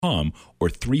or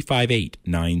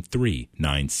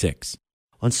 358-9396.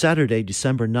 On Saturday,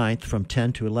 December 9th, from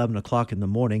 10 to 11 o'clock in the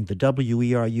morning, the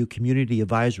WERU Community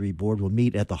Advisory Board will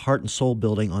meet at the Heart and Soul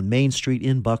Building on Main Street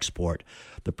in Bucksport.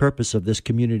 The purpose of this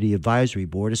Community Advisory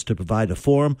Board is to provide a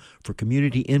forum for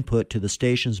community input to the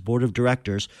station's Board of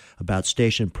Directors about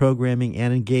station programming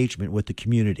and engagement with the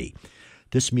community.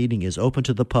 This meeting is open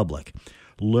to the public.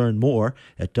 Learn more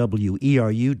at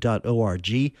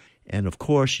weru.org. And, of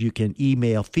course, you can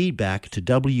email feedback to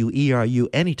WERU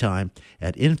anytime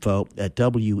at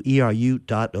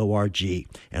info@weru.org.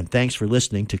 And thanks for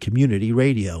listening to Community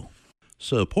Radio.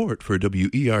 Support for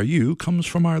WERU comes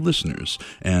from our listeners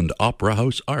and Opera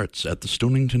House Arts at the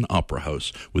Stonington Opera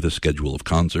House, with a schedule of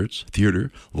concerts,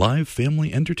 theater, live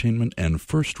family entertainment, and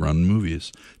first-run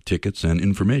movies. Tickets and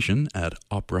information at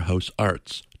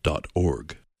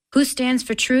operahousearts.org. Who stands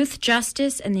for truth,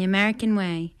 justice, and the American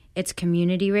way? It's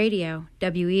Community Radio,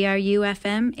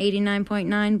 WERU-FM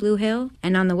 89.9 Blue Hill,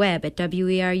 and on the web at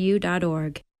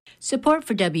weru.org. Support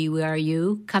for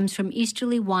WERU comes from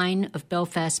Easterly Wine of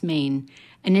Belfast, Maine,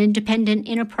 an independent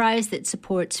enterprise that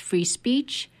supports free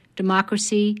speech,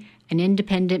 democracy, and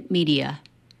independent media.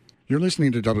 You're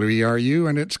listening to WERU,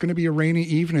 and it's going to be a rainy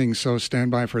evening, so stand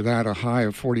by for that. A high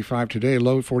of 45 today,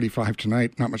 low 45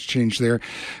 tonight. Not much change there.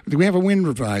 We have a wind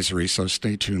advisory, so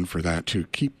stay tuned for that, too.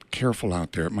 Keep careful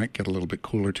out there. It might get a little bit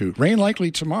cooler, too. Rain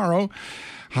likely tomorrow,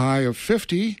 high of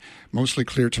 50, mostly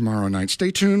clear tomorrow night.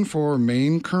 Stay tuned for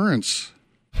Maine Currents.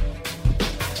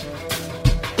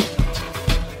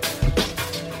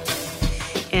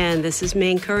 And this is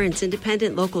Maine Currents,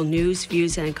 independent local news,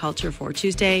 views, and culture for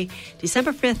Tuesday,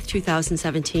 December 5th,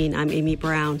 2017. I'm Amy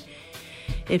Brown.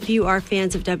 If you are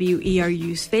fans of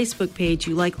WERU's Facebook page,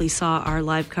 you likely saw our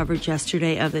live coverage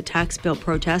yesterday of the tax bill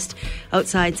protest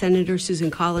outside Senator Susan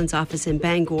Collins' office in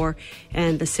Bangor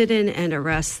and the sit-in and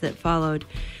arrests that followed.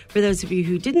 For those of you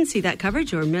who didn't see that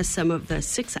coverage or missed some of the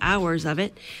 6 hours of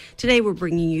it, today we're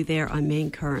bringing you there on Maine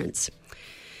Currents.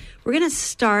 We're going to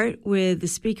start with the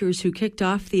speakers who kicked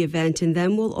off the event, and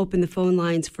then we'll open the phone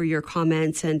lines for your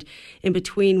comments. And in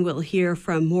between, we'll hear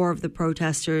from more of the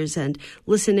protesters and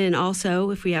listen in also,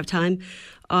 if we have time,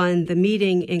 on the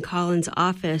meeting in Collins'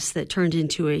 office that turned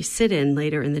into a sit-in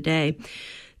later in the day.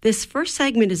 This first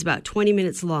segment is about 20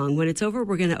 minutes long. When it's over,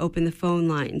 we're going to open the phone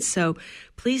lines. So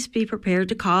please be prepared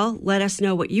to call. Let us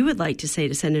know what you would like to say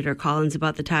to Senator Collins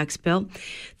about the tax bill.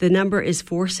 The number is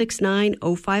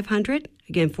 469-0500.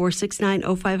 Again,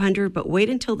 469-0500. But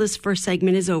wait until this first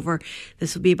segment is over.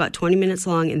 This will be about 20 minutes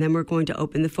long, and then we're going to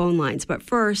open the phone lines. But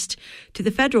first, to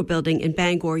the Federal Building in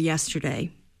Bangor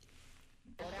yesterday.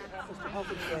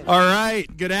 All right.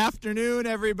 Good afternoon,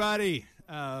 everybody.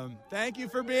 Thank you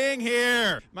for being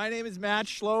here. My name is Matt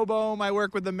Schlobohm. I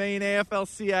work with the Maine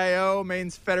AFL-CIO,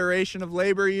 Maine's Federation of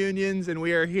Labor Unions, and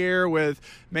we are here with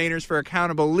Mainers for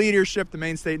Accountable Leadership, the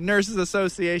Maine State Nurses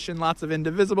Association, lots of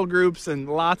indivisible groups, and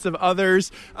lots of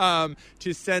others,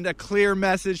 to send a clear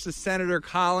message to Senator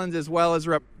Collins as well as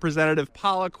Representative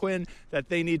Poliquin that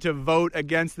they need to vote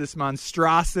against this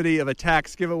monstrosity of a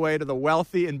tax giveaway to the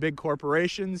wealthy and big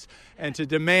corporations, and to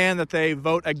demand that they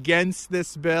vote against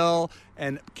this bill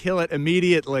and kill it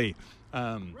immediately.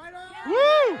 Woo!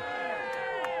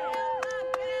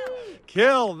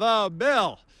 Kill the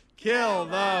bill! Kill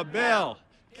the bill!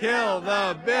 Kill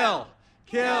the bill!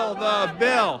 Kill the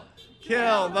bill!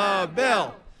 Kill the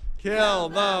bill! Kill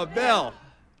the bill!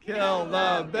 Kill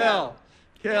the bill!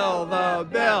 Kill the bill! Kill the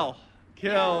bill!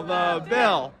 Kill the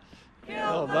bill!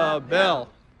 Kill the bill!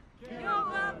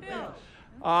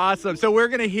 Awesome. So we're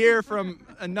going to hear from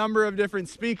a number of different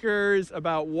speakers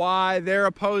about why they're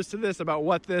opposed to this, about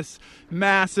what this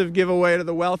massive giveaway to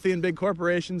the wealthy and big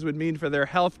corporations would mean for their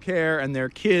health care and their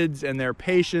kids and their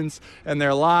patients and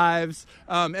their lives.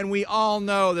 And we all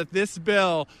know that this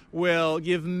bill will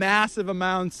give massive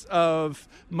amounts of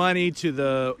money to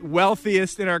the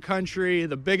wealthiest in our country,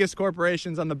 the biggest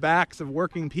corporations on the backs of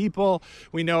working people.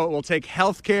 We know it will take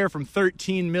health care from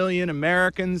 13 million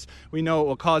Americans. We know it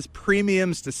will cause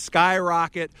premiums to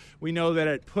skyrocket. We know that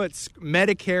it puts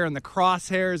Medicare in the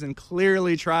crosshairs and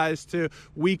clearly tries to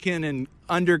weaken and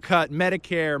undercut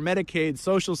Medicare, Medicaid,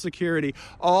 Social Security,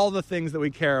 all the things that we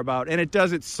care about. And it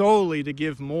does it solely to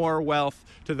give more wealth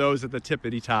to those at the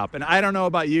tippity top. And I don't know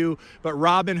about you, but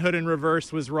Robin Hood in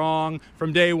reverse was wrong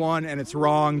from day one, and it's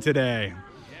wrong today.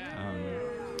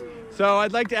 So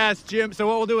I'd like to ask Jim, so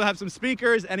what we'll do, we'll have some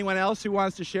speakers, anyone else who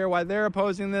wants to share why they're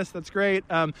opposing this, that's great.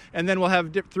 And then we'll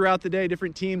have throughout the day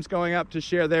different teams going up to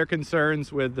share their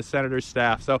concerns with the senator's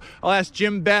staff. So I'll ask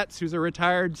Jim Betts, who's a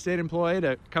retired state employee,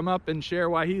 to come up and share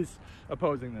why he's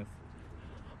opposing this.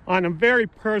 On a very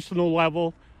personal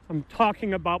level, I'm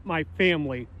talking about my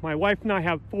family. My wife and I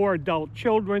have 4 adult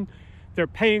children. They're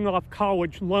paying off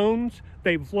college loans.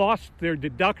 They've lost their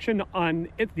deduction on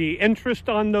the interest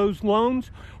on those loans,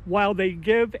 while they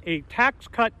give a tax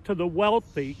cut to the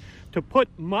wealthy to put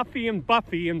Muffy and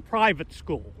Buffy in private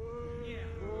school.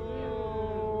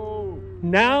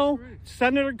 Now,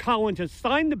 Senator Collins has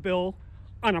signed the bill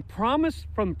on a promise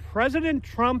from President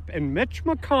Trump and Mitch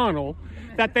McConnell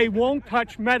that they won't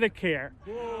touch Medicare.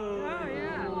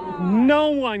 No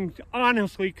one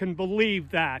honestly can believe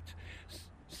that.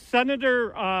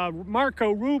 Senator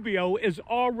Marco Rubio is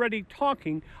already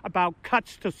talking about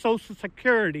cuts to Social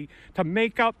Security to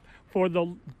make up for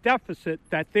the deficit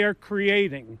that they're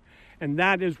creating. And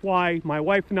that is why my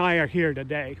wife and I are here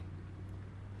today.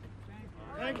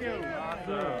 Thank you.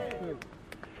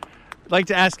 I'd like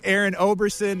to ask Erin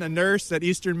Oberson, a nurse at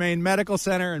Eastern Maine Medical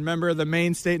Center and member of the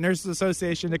Maine State Nurses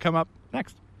Association, to come up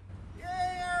next.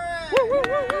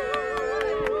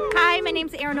 Hi, my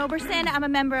name's Erin Oberson. I'm a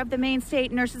member of the Maine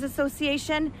State Nurses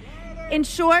Association. In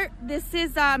short, this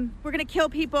is we're going to kill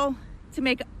people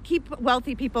to keep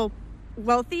wealthy people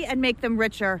wealthy and make them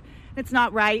richer. It's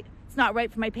not right. It's not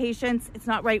right for my patients. It's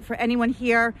not right for anyone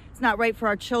here. It's not right for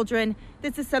our children.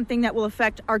 This is something that will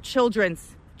affect our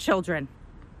children's children.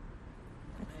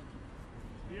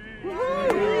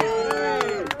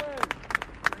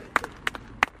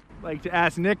 I'd like to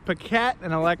ask Nick Paquette,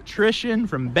 an electrician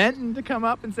from Benton, to come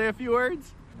up and say a few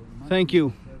words. Thank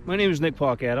you. My name is Nick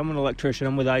Paquette. I'm an electrician.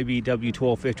 I'm with IBW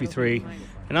 1253,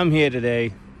 and I'm here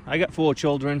today. I got 4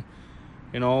 children.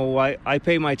 You know, I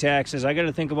pay my taxes. I got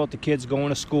to think about the kids going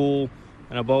to school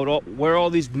and about where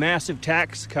all these massive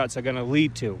tax cuts are going to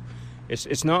lead to.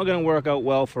 It's not going to work out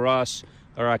well for us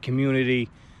or our community,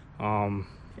 and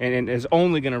it's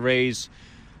only going to raise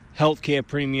healthcare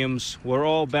premiums. We're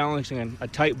all balancing a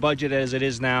tight budget as it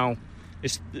is now.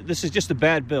 This is just a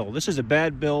bad bill. This is a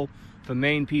bad bill for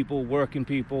Maine people, working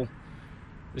people.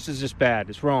 This is just bad.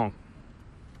 It's wrong.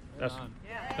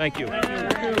 Thank you.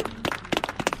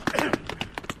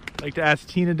 I'd like to ask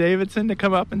Tina Davidson to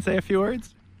come up and say a few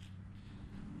words.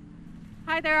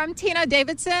 Hi there, I'm Tina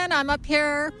Davidson. I'm up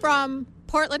here from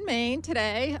Portland, Maine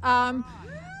today.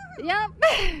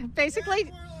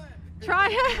 Basically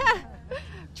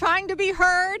trying to be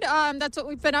heard. That's what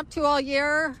we've been up to all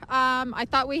year. I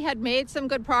thought we had made some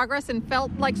good progress and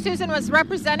felt like Susan was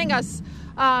representing us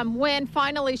when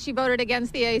finally she voted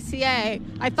against the ACA.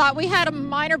 I thought we had a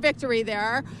minor victory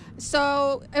there.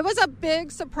 So it was a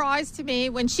big surprise to me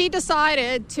when she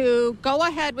decided to go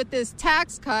ahead with this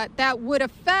tax cut that would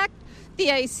affect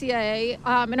the ACA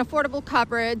and affordable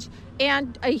coverage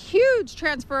and a huge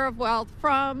transfer of wealth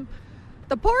from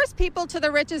the poorest people to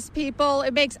the richest people.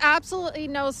 It makes absolutely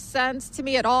no sense to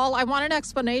me at all. I want an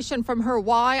explanation from her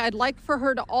why. I'd like for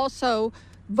her to also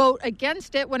vote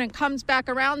against it when it comes back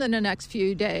around in the next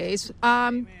few days.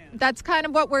 That's kind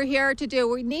of what we're here to do.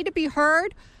 We need to be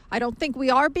heard. I don't think we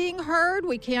are being heard.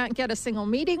 We can't get a single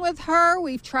meeting with her.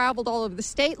 We've traveled all over the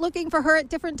state looking for her at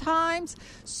different times.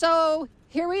 So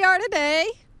here we are today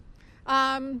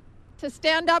to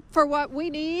stand up for what we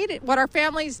need, what our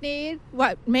families need,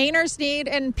 what Mainers need,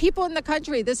 and people in the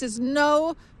country. This is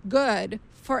no good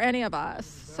for any of us.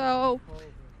 So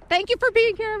thank you for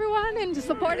being here, everyone, and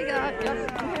supporting that.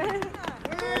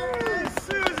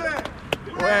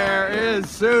 Where is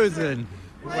Susan?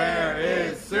 Where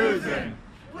is Susan?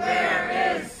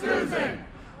 Where is Susan?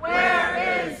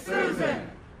 Where is Susan?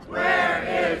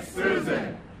 Where is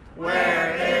Susan?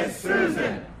 Where is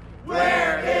Susan?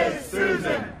 Where is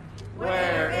Susan?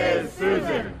 Where is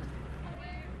Susan?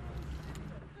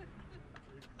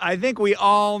 I think we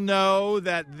all know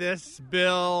that this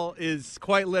bill is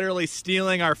quite literally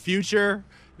stealing our future.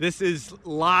 This is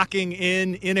locking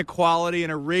in inequality in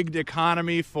a rigged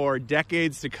economy for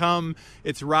decades to come.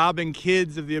 It's robbing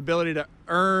kids of the ability to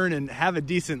earn and have a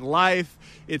decent life.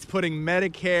 It's putting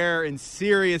Medicare in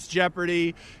serious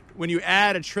jeopardy. When you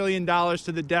add $1 trillion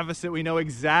to the deficit, we know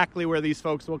exactly where these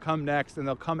folks will come next, and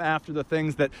they'll come after the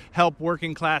things that help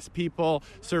working class people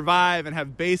survive and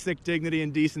have basic dignity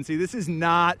and decency. This is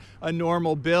not a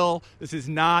normal bill. This is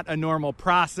not a normal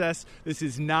process. This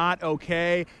is not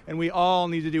okay, and we all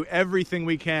need to do everything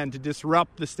we can to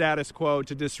disrupt the status quo,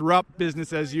 to disrupt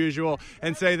business as usual,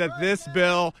 and say that this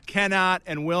bill cannot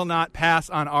and will not pass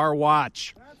on our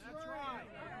watch.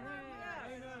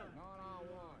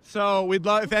 So we'd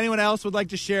love, if anyone else would like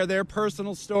to share their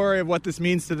personal story of what this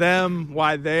means to them,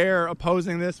 why they're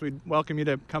opposing this, we'd welcome you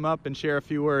to come up and share a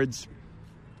few words.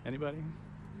 Anybody?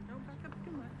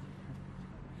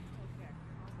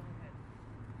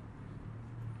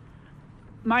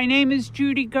 My name is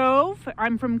Judy Gove.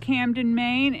 I'm from Camden,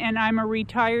 Maine, and I'm a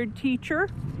retired teacher.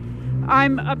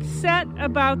 I'm upset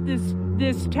about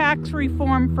this tax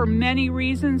reform for many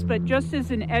reasons, but just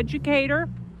as an educator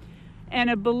and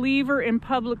a believer in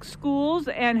public schools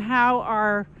and how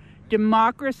our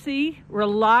democracy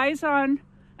relies on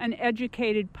an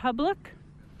educated public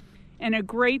and a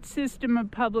great system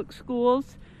of public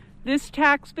schools, this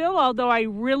tax bill, although I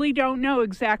really don't know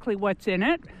exactly what's in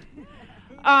it,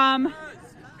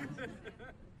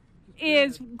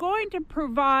 is going to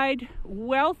provide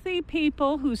wealthy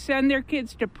people who send their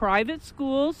kids to private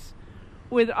schools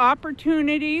with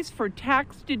opportunities for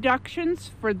tax deductions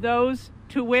for those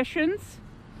tuitions.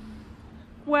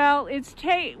 Well,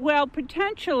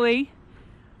 potentially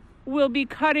will be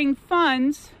cutting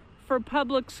funds for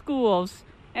public schools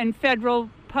and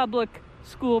federal public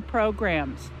school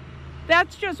programs.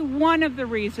 That's just one of the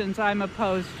reasons I'm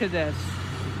opposed to this.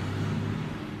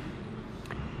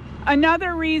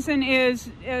 Another reason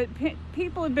is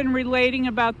people have been relating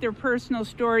about their personal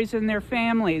stories and their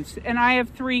families. And I have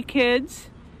 3 kids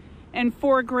and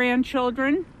 4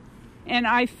 grandchildren. And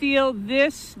I feel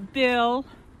this bill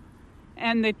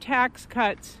and the tax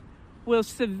cuts will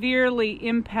severely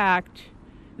impact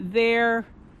their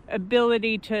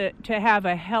ability to have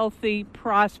a healthy,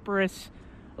 prosperous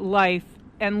life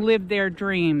and live their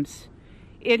dreams.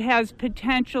 It has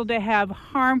potential to have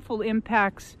harmful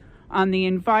impacts on the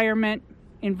environment,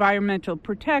 environmental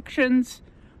protections,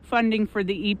 funding for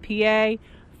the EPA,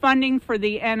 funding for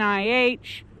the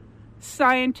NIH,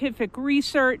 scientific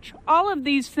research, all of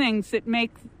these things that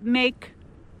make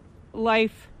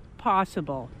life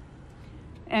possible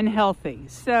and healthy.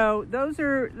 So those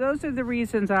are the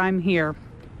reasons I'm here.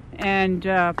 And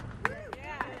kill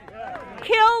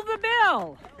the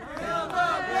bill! Kill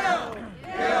the bill!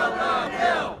 Kill the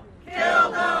bill! Kill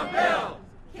the bill!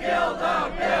 Kill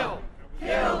the bill!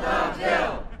 Kill the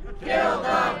bill! Kill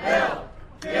the bill!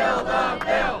 Kill the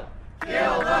bill!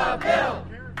 Kill the bill!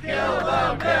 Kill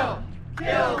the bill!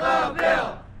 Kill the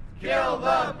bill! Kill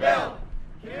the bill!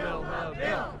 Kill the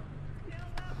bill!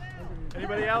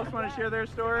 Anybody else want to share their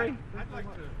story? I'd like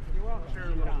to share a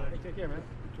little bit. Take care, man.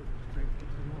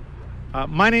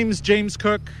 My name's James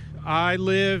Cook. I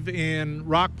live in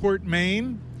Rockport,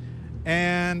 Maine,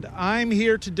 and I'm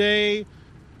here today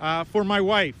for my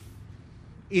wife,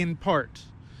 in part.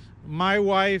 My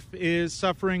wife is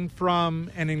suffering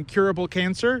from an incurable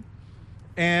cancer,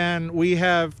 and we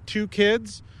have 2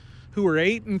 kids who were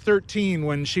 8 and 13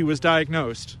 when she was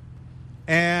diagnosed.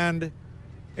 And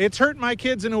it's hurt my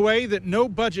kids in a way that no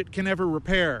budget can ever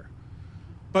repair.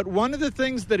 But one of the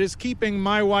things that is keeping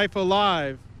my wife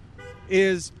alive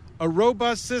is a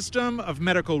robust system of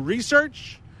medical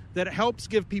research that helps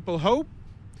give people hope,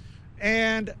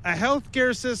 and a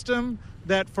healthcare system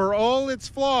that, for all its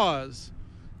flaws,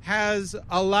 has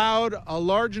allowed a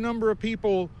large number of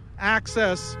people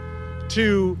access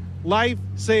to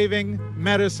life-saving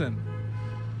medicine.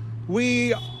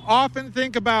 We often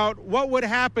think about what would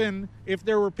happen if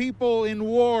there were people in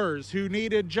wars who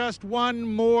needed just one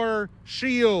more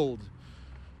shield,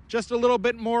 just a little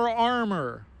bit more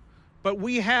armor. But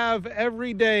we have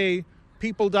every day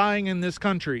people dying in this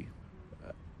country,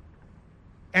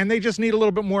 and they just need a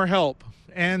little bit more help.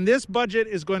 And this budget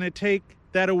is going to take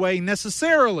that away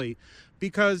necessarily,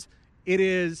 because it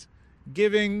is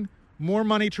giving more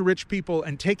money to rich people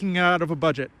and taking it out of a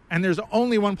budget. And there's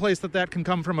only one place that can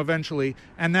come from eventually,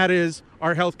 and that is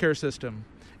our healthcare system.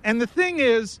 And the thing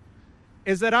is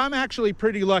that I'm actually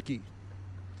pretty lucky.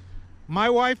 My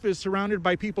wife is surrounded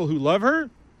by people who love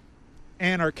her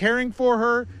and are caring for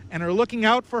her and are looking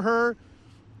out for her.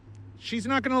 She's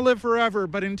not going to live forever,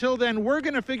 but until then, we're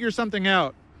going to figure something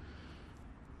out.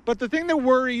 But the thing that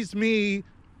worries me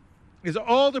is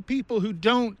all the people who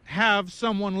don't have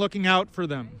someone looking out for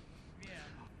them.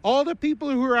 All the people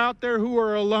who are out there who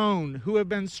are alone, who have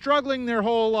been struggling their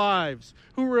whole lives,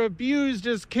 who were abused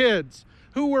as kids,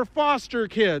 who were foster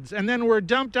kids and then were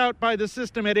dumped out by the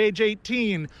system at age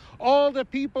 18. All the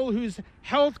people whose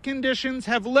health conditions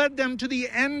have led them to the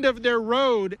end of their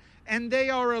road, and they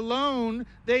are alone.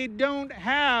 They don't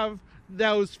have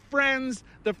those friends,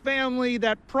 the family,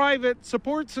 that private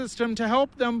support system to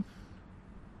help them.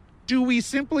 Do we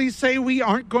simply say we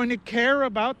aren't going to care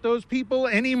about those people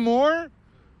anymore?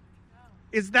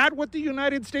 Is that what the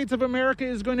United States of America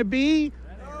is going to be?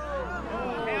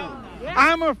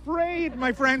 I'm afraid,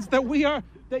 my friends,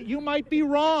 that you might be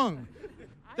wrong.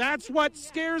 That's what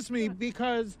scares me,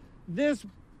 because this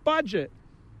budget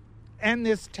and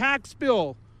this tax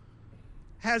bill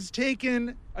has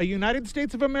taken a United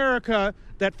States of America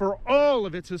that, for all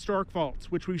of its historic faults,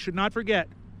 which we should not forget,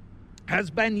 has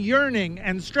been yearning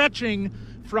and stretching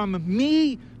from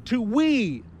me to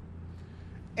we.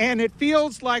 And it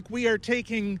feels like we are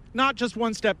taking not just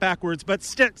one step backwards, but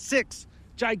 6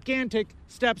 gigantic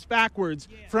steps backwards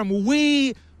from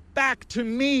we back to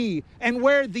me, and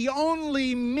where the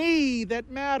only me that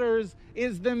matters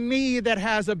is the me that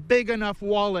has a big enough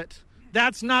wallet.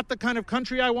 That's not the kind of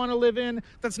country I want to live in.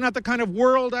 That's not the kind of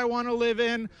world I want to live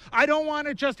in. I don't want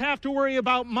to just have to worry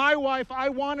about my wife. I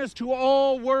want us to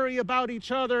all worry about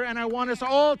each other, and I want us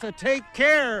all to take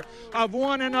care of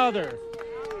one another.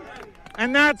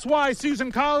 And that's why,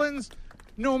 Susan Collins,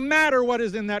 no matter what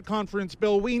is in that conference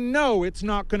bill, we know it's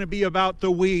not going to be about the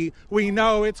we. We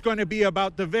know it's going to be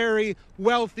about the very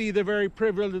wealthy, the very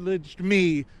privileged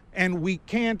me, and we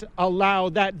can't allow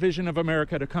that vision of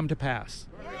America to come to pass.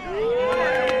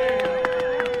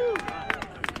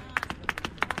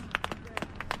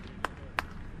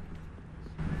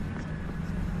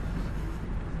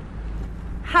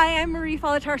 Hi, I'm Marie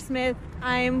Folatar-Smith.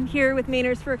 I'm here with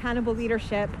Mainers for Accountable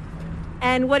Leadership.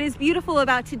 And what is beautiful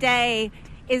about today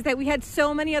is that we had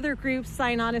so many other groups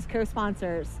sign on as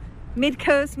co-sponsors.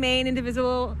 Midcoast Maine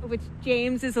Indivisible, which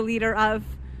James is a leader of.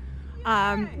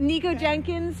 Nico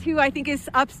Jenkins, who I think is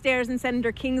upstairs in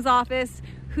Senator King's office,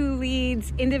 who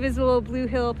leads Indivisible Blue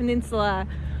Hill Peninsula.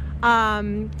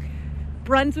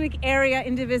 Brunswick Area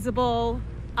Indivisible,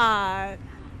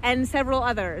 and several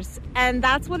others. And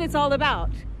that's what it's all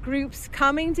about. Groups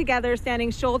coming together,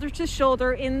 standing shoulder to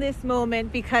shoulder in this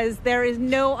moment, because there is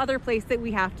no other place that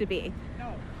we have to be.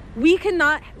 No. We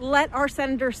cannot let our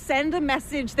senator send a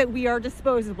message that we are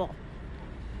disposable,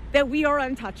 that we are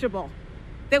untouchable,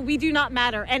 that we do not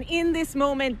matter. And in this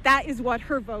moment, that is what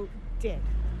her vote did.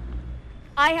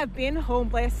 I have been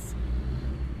homeless.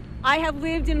 I have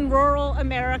lived in rural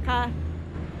America,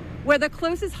 where the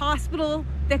closest hospital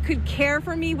that could care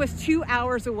for me was 2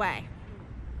 hours away,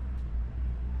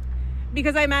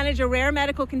 because I manage a rare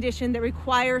medical condition that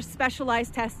requires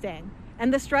specialized testing.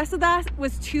 And the stress of that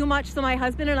was too much, so my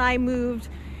husband and I moved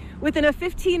within a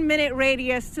 15-minute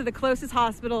radius to the closest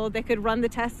hospital that could run the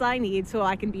tests I need so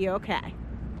I can be okay.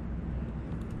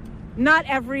 Not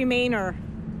every Mainer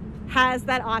has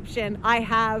that option. I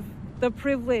have the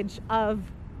privilege of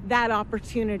that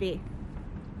opportunity.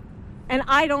 And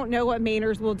I don't know what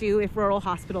Mainers will do if rural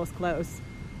hospitals close.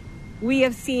 We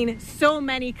have seen so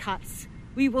many cuts.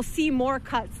 We will see more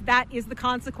cuts. That is the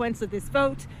consequence of this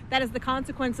vote. That is the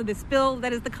consequence of this bill.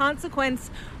 That is the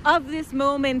consequence of this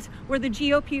moment where the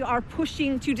GOP are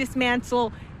pushing to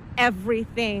dismantle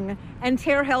everything and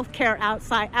tear healthcare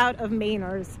out of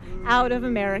Mainers, out of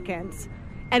Americans.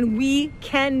 And we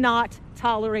cannot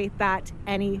tolerate that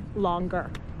any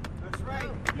longer. That's right.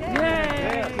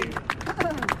 Yay!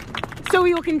 So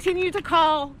we will continue to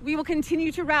call, we will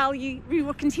continue to rally, we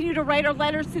will continue to write our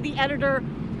letters to the editor.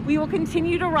 We will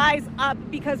continue to rise up,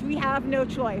 because we have no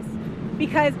choice.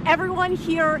 Because everyone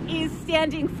here is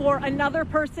standing for another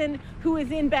person who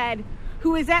is in bed,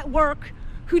 who is at work,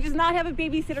 who does not have a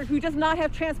babysitter, who does not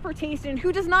have transportation,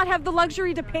 who does not have the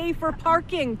luxury to pay for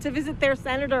parking to visit their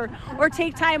senator or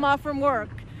take time off from work.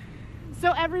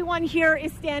 So everyone here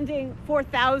is standing for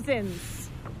thousands.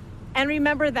 And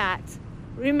remember that.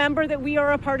 Remember that we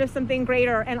are a part of something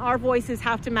greater, and our voices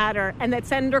have to matter, and that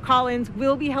Senator Collins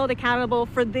will be held accountable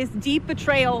for this deep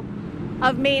betrayal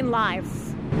of Maine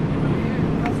lives.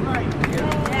 That's right. Kill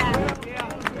the bill!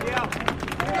 Kill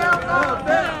the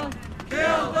bill!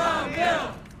 Kill the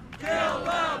bill! Kill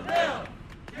the bill!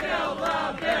 Kill the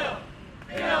bill!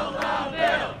 Kill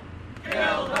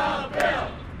the bill!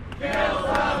 Kill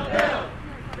the bill!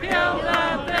 Kill the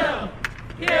bill!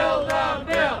 Kill the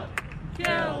bill!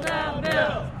 Kill the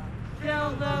bill! Kill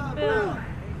the bill!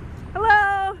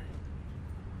 Hello,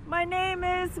 my name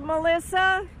is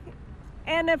Melissa,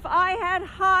 and if I had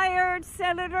hired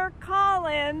Senator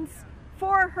Collins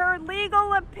for her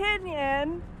legal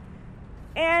opinion,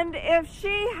 and if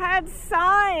she had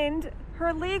signed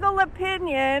her legal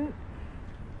opinion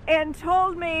and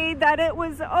told me that it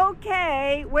was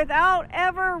okay without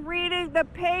ever reading the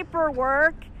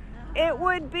paperwork, it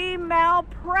would be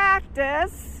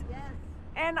malpractice.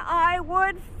 And I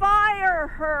would fire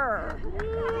her.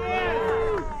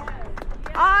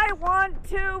 I want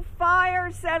to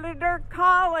fire Senator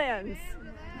Collins.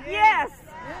 Yes.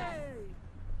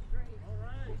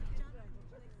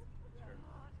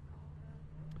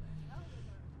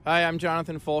 Hi, I'm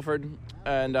Jonathan Fulford,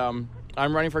 and I'm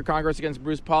running for Congress against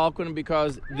Bruce Poliquin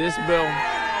because this bill...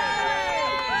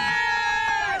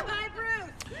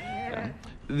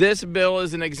 This bill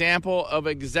is an example of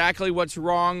exactly what's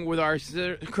wrong with our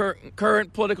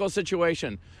current political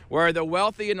situation, where the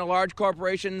wealthy and the large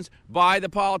corporations buy the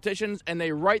politicians and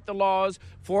they write the laws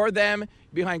for them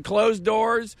behind closed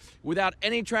doors without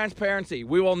any transparency.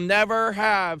 We will never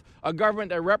have a government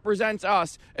that represents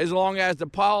us as long as the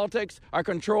politics are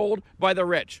controlled by the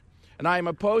rich. And I am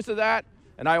opposed to that,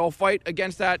 and I will fight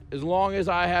against that as long as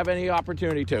I have any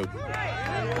opportunity to.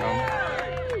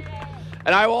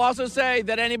 And I will also say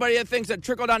that anybody that thinks that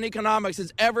trickle-down economics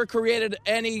has ever created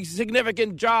any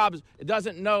significant jobs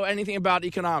doesn't know anything about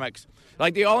economics.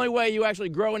 Like, the only way you actually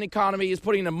grow an economy is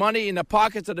putting the money in the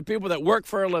pockets of the people that work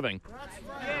for a living.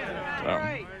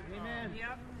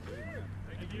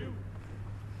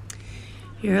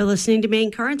 You're listening to Maine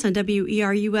Currents on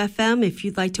WERU-FM. If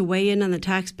you'd like to weigh in on the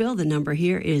tax bill, the number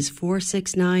here is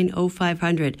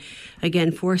 469-0500.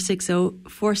 Again,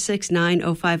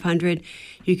 469-0500.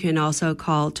 You can also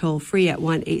call toll-free at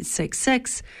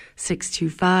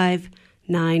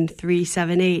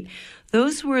 1-866-625-9378.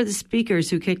 Those were the speakers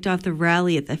who kicked off the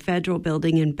rally at the Federal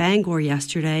Building in Bangor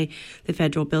yesterday, the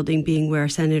Federal Building being where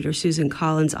Senator Susan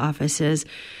Collins' office is.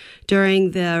 During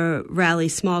the rally,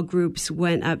 small groups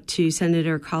went up to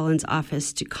Senator Collins'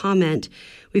 office to comment.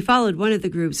 We followed one of the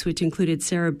groups, which included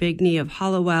Sarah Bigney of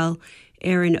Hollowell,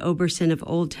 Aaron Oberson of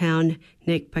Old Town,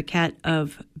 Nick Paquette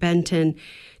of Benton,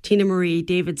 Tina Marie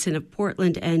Davidson of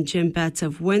Portland, and Jim Betts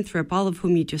of Winthrop, all of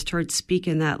whom you just heard speak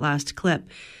in that last clip.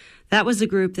 That was a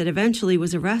group that eventually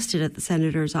was arrested at the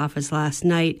senator's office last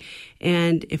night.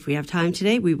 And if we have time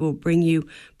today, we will bring you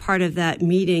part of that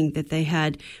meeting that they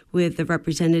had with the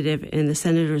representative in the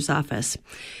senator's office.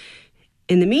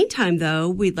 In the meantime, though,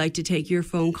 we'd like to take your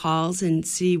phone calls and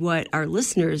see what our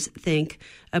listeners think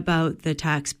about the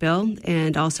tax bill,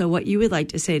 and also what you would like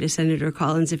to say to Senator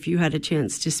Collins if you had a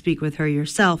chance to speak with her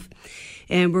yourself.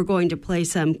 And we're going to play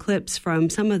some clips from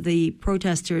some of the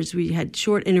protesters. We had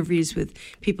short interviews with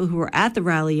people who were at the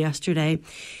rally yesterday.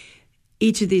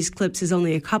 Each of these clips is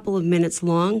only a couple of minutes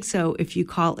long, so if you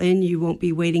call in, you won't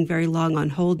be waiting very long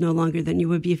on hold, no longer than you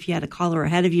would be if you had a caller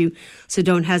ahead of you. So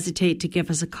don't hesitate to give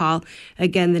us a call.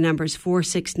 Again, the number is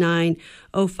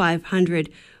 469-0500.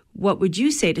 What would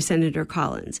you say to Senator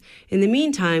Collins? In the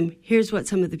meantime, here's what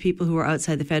some of the people who were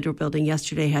outside the Federal Building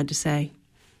yesterday had to say.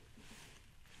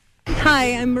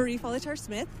 Hi, I'm Marie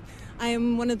Folatar-Smith. I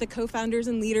am one of the co-founders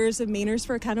and leaders of Mainers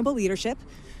for Accountable Leadership.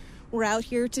 We're out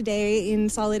here today in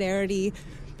solidarity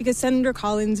because Senator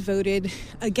Collins voted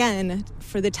again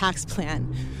for the tax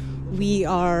plan. We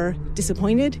are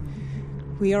disappointed.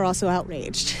 We are also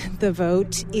outraged. The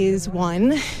vote is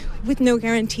won with no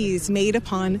guarantees made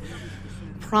upon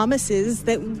promises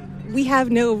that we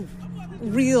have no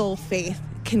real faith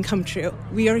can come true.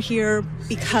 We are here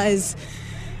because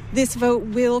this vote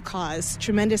will cause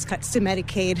tremendous cuts to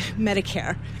Medicaid,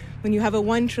 Medicare. When you have a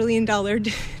 $1 trillion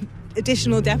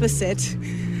additional deficit,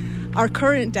 our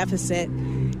current deficit,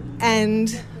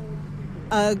 and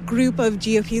a group of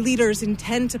GOP leaders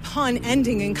intent upon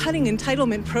ending and cutting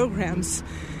entitlement programs,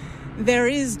 there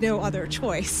is no other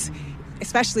choice,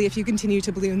 especially if you continue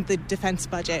to balloon the defense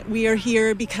budget. We are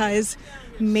here because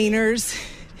Mainers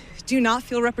do not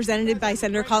feel represented by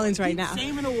Senator Collins right now.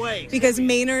 Because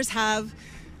Mainers have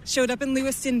showed up in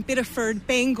Lewiston, Biddeford,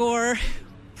 Bangor,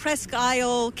 Presque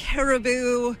Isle,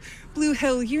 Caribou, Blue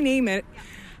Hill, you name it,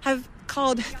 have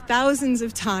called thousands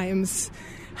of times,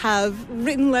 have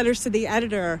written letters to the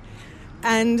editor,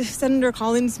 and Senator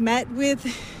Collins met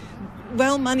with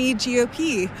well-moneyed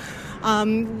GOP,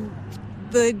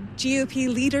 the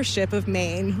GOP leadership of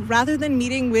Maine, rather than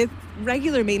meeting with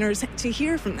regular Mainers to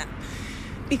hear from them,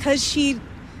 because she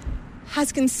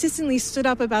has consistently stood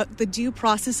up about the due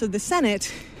process of the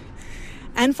Senate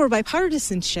and for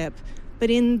bipartisanship. But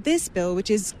in this bill, which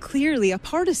is clearly a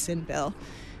partisan bill,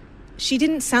 she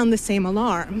didn't sound the same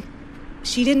alarm.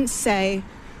 She didn't say,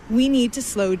 we need to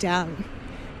slow down.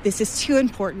 This is too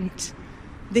important.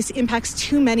 This impacts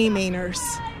too many Mainers,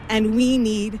 and we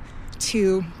need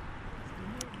to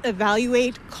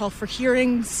evaluate, call for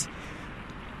hearings.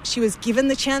 She was given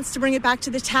the chance to bring it back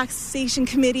to the Taxation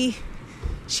Committee.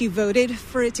 She voted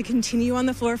for it to continue on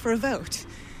the floor for a vote.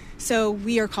 So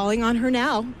we are calling on her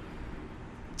now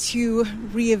to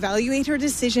reevaluate her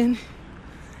decision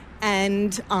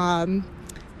and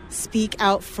speak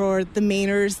out for the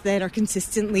Mainers that are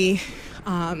consistently,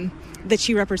 that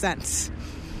she represents.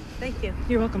 Thank you.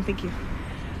 You're welcome. Thank you.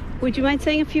 Would you mind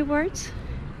saying a few words?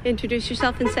 Introduce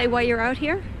yourself and say why you're out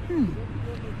here.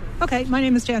 Okay, my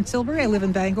name is Jan Silbury. I live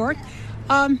in Bangor.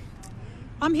 I'm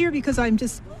here because I'm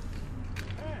just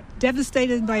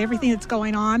devastated by everything that's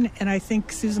going on, and I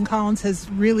think Susan Collins has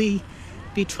really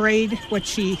betrayed what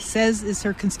she says is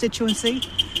her constituency.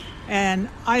 And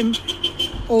I'm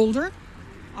older.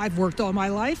 I've worked all my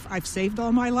life. I've saved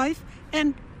all my life.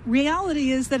 And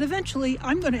reality is that eventually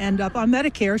I'm going to end up on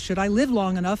Medicare should I live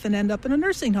long enough and end up in a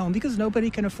nursing home, because nobody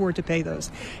can afford to pay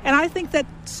those. And I think that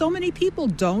so many people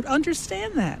don't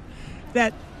understand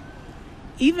that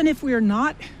even if we're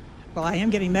not, well, I am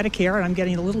getting Medicare and I'm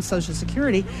getting a little Social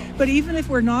Security, but even if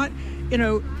we're not,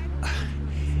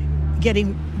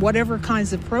 getting whatever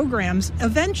kinds of programs,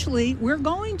 eventually we're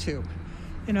going to.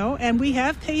 And we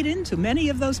have paid into many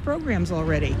of those programs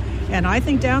already. And I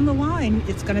think down the line,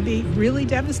 it's going to be really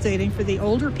devastating for the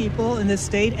older people in this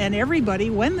state and everybody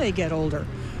when they get older.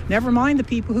 Never mind the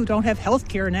people who don't have health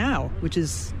care now, which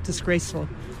is disgraceful.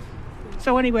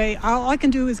 So anyway, all I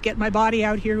can do is get my body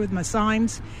out here with my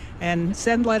signs and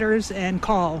send letters and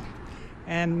call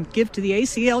and give to the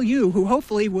ACLU, who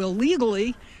hopefully will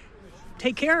legally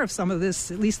take care of some of this,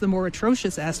 at least the more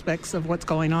atrocious aspects of what's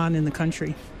going on in the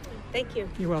country. Thank you.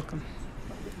 You're welcome.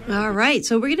 All right.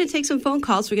 So we're going to take some phone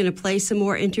calls. We're going to play some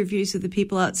more interviews with the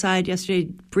people outside yesterday,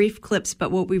 brief clips. But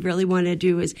what we really want to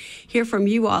do is hear from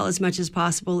you all as much as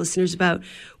possible, listeners, about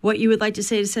what you would like to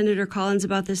say to Senator Collins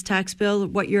about this tax bill,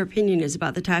 what your opinion is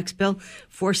about the tax bill.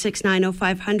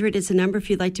 469-0500 is the number if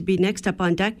you'd like to be next up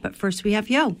on deck. But first we have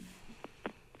Yo.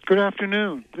 Good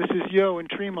afternoon. This is Yo in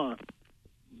Tremont.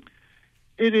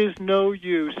 It is no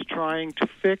use trying to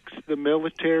fix the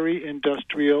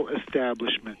military-industrial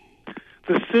establishment.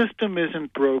 The system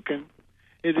isn't broken.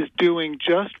 It is doing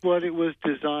just what it was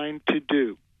designed to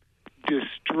do,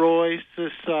 destroy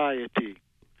society.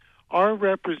 Our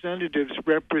representatives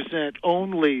represent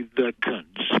only the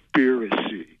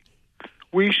conspiracy.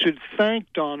 We should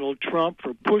thank Donald Trump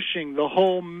for pushing the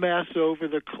whole mess over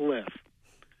the cliff.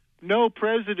 No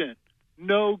president,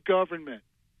 no government,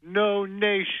 no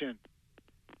nation.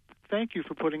 Thank you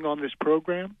for putting on this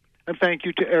program, and thank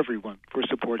you to everyone for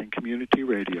supporting community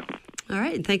radio. All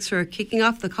right, and thanks for kicking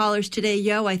off the callers today,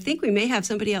 Yo. I think we may have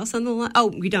somebody else on the line.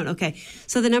 Oh, we don't. Okay.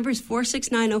 So the number is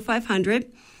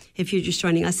 469-0500. If you're just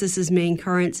joining us, this is Maine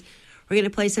Currents. We're going to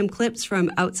play some clips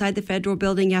from outside the federal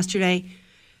building yesterday.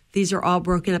 These are all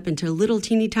broken up into little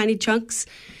teeny tiny chunks.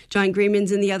 John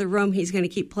Greenman's in the other room. He's going to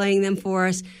keep playing them for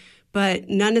us. But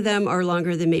none of them are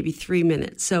longer than maybe 3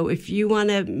 minutes. So if you want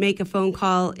to make a phone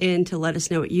call in to let us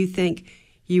know what you think,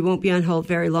 you won't be on hold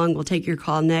very long. We'll take your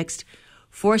call next.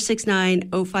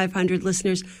 469-0500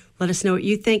 listeners, let us know what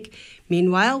you think.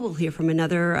 Meanwhile, we'll hear from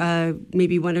another,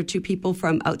 maybe one or two people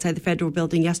from outside the federal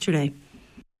building yesterday.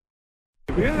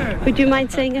 Yeah. Would you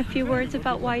mind saying a few words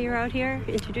about why you're out here?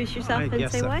 Introduce yourself and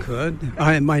say why. I could.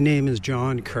 My name is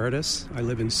John Curtis. I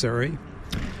live in Surrey.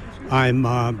 I'm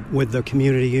with the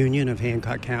Community Union of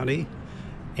Hancock County,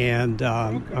 and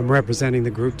I'm representing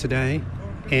the group today,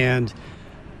 and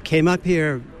came up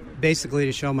here basically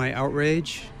to show my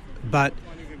outrage, but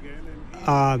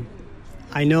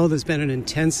I know there's been an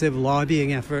intensive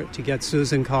lobbying effort to get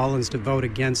Susan Collins to vote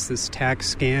against this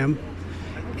tax scam,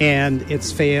 and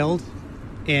it's failed,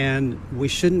 and we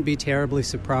shouldn't be terribly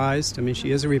surprised. I mean,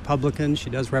 she is a Republican. She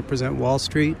does represent Wall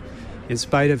Street, in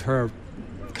spite of her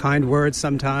kind words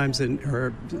sometimes and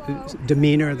her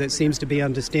demeanor that seems to be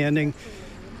understanding.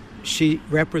 She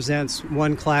represents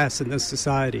one class in this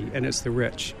society, and it's the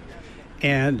rich.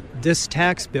 And this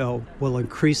tax bill will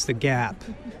increase the gap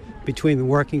between the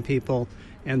working people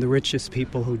and the richest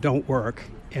people who don't work.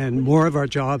 And more of our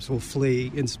jobs will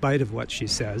flee in spite of what she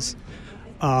says.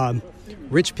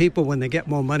 Rich people, when they get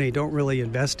more money, don't really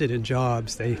invest it in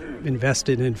jobs. They invest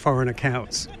it in foreign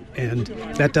accounts. And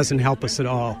that doesn't help us at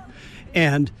all.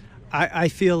 And I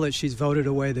feel that she's voted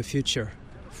away the future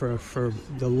for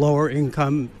the lower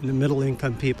income, the middle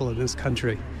income people in this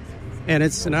country. And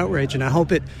it's an outrage, and I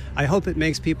hope it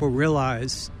makes people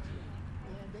realize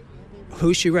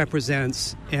who she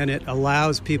represents, and it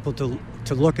allows people to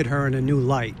look at her in a new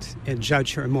light and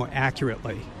judge her more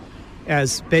accurately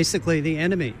as basically the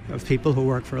enemy of people who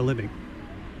work for a living.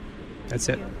 That's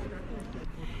it.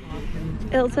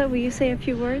 Ilsa, will you say a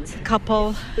few words?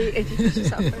 Couple.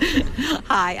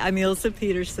 Hi, I'm Ilsa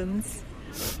Petersons.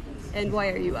 And why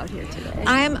are you out here today?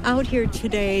 I am out here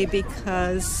today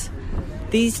because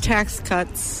these tax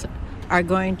cuts are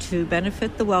going to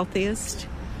benefit the wealthiest.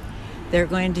 They're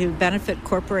going to benefit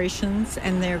corporations,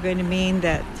 and they're going to mean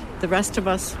that the rest of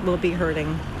us will be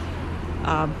hurting.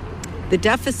 The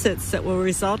deficits that will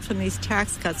result from these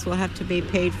tax cuts will have to be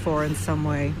paid for in some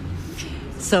way.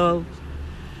 So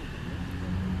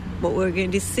what we're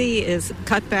going to see is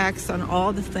cutbacks on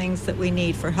all the things that we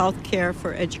need for health care,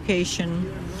 for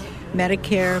education,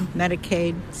 Medicare,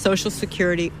 Medicaid, Social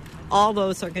Security, all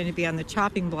those are going to be on the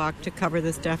chopping block to cover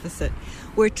this deficit.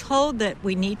 We're told that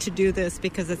we need to do this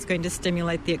because it's going to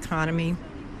stimulate the economy.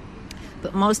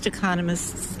 But most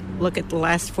economists look at the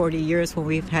last 40 years when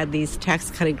we've had these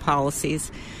tax-cutting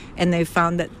policies, and they've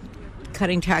found that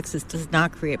cutting taxes does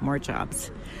not create more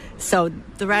jobs. So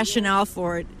the rationale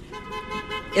for it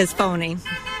is phony.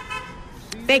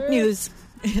 Fake news.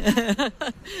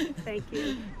 Thank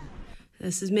you.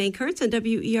 This is Maine Currents on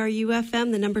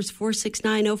WERU-FM. The number's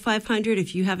 469-0500.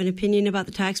 If you have an opinion about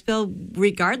the tax bill,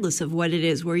 regardless of what it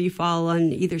is, where you fall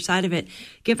on either side of it,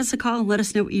 give us a call and let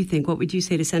us know what you think. What would you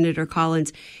say to Senator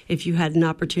Collins if you had an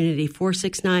opportunity?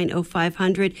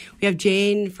 469-0500. We have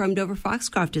Jane from Dover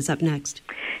Foxcroft is up next.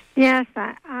 Yes,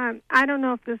 I don't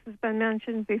know if this has been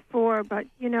mentioned before, but,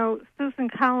 you know, Susan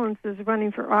Collins is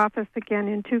running for office again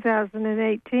in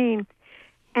 2018,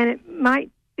 and it might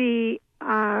be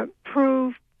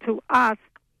proved to us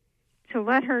to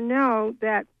let her know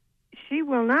that she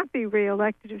will not be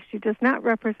reelected if she does not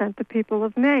represent the people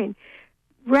of Maine.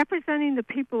 Representing the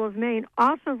people of Maine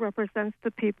also represents the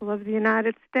people of the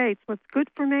United States. What's good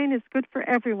for Maine is good for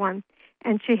everyone,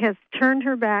 and she has turned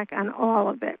her back on all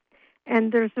of it.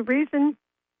 And there's a reason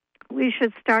we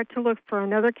should start to look for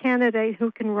another candidate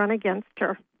who can run against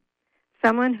her,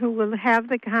 someone who will have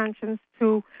the conscience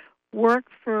to work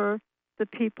for the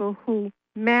people who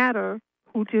matter,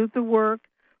 who do the work,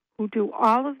 who do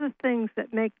all of the things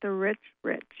that make the rich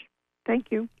rich.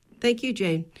 Thank you. Thank you,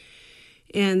 Jane.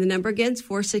 And the number again is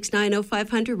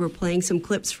 469-0500. We're playing some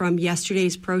clips from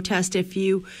yesterday's protest. If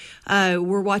you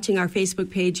were watching our Facebook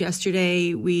page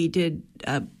yesterday, we did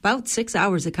about 6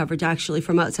 hours of coverage, actually,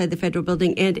 from outside the federal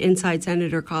building and inside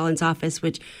Senator Collins' office,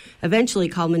 which eventually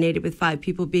culminated with 5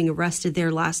 people being arrested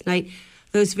there last night.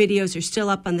 Those videos are still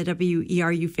up on the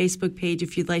WERU Facebook page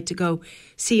if you'd like to go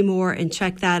see more and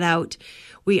check that out.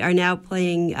 We are now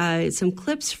playing some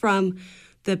clips from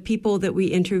the people that we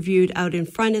interviewed out in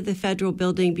front of the federal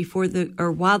building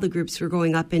while the groups were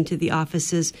going up into the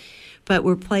offices. But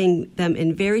we're playing them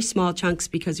in very small chunks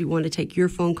because we want to take your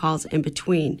phone calls in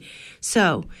between.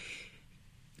 So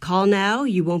call now.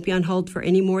 You won't be on hold for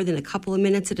any more than a couple of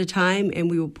minutes at a time, and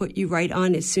we will put you right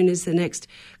on as soon as the next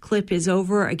clip is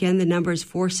over. Again, the number is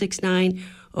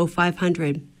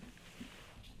 469-0500.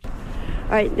 All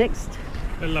right, next.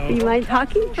 Hello. Do you mind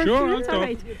talking for Sure, a few minutes? I'll talk. All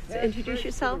right. So introduce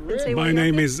yourself and say My what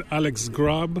name is Alex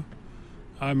Grubb.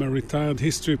 I'm a retired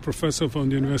history professor from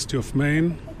the University of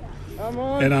Maine,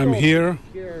 and I'm here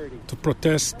to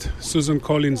protest Susan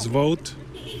Collins' vote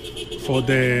for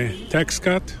the tax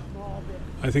cut.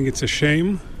 I think it's a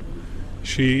shame.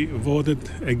 She voted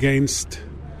against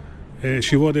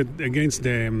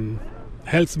the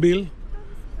health bill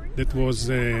that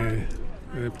was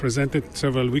presented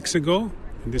several weeks ago,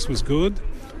 and this was good.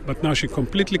 But now she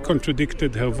completely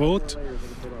contradicted her vote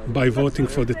by voting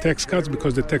for the tax cuts,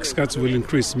 because the tax cuts will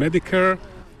increase Medicare,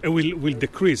 will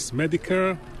decrease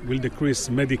Medicare, will decrease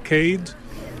Medicaid,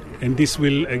 and this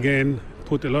will again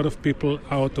put a lot of people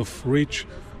out of reach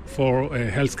for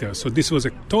health care. So this was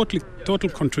a total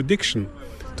contradiction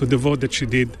to the vote that she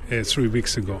did 3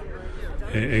 weeks ago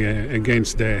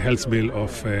against the health bill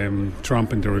of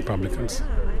Trump and the Republicans.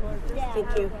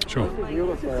 Thank you. Sure.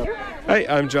 Hi,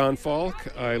 I'm John Falk.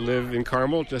 I live in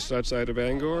Carmel, just outside of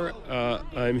Bangor.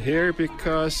 I'm here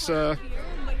because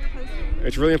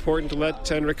it's really important to let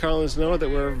Senator Collins know that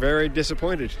we're very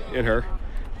disappointed in her,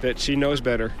 that she knows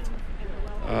better.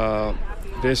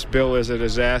 This bill is a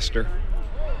disaster,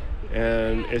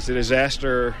 and it's a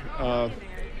disaster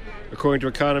according to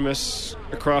economists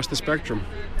across the spectrum.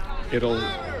 It'll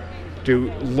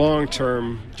do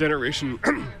long-term generational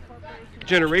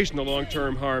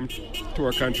long-term harm to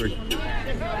our country.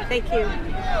 Thank you.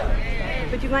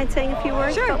 Would you mind saying a few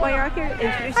words about why you're out here?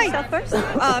 Introduce yourself first.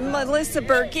 Melissa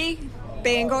Berkey,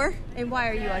 Bangor. And why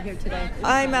are you out here today?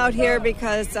 I'm out here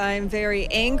because I'm very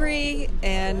angry,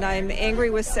 and I'm angry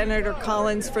with Senator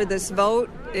Collins for this vote.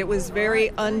 It was a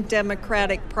very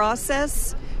undemocratic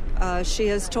process. She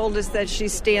has told us that she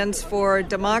stands for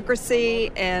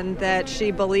democracy and that she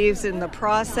believes in the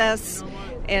process.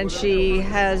 And she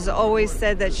has always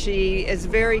said that she is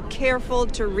very careful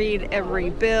to read every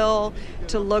bill,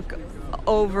 to look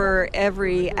over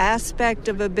every aspect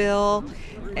of a bill,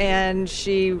 and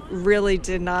she really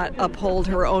did not uphold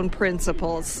her own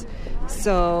principles.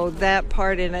 So that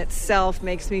part in itself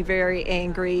makes me very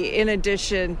angry, in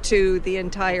addition to the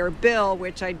entire bill,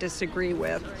 which I disagree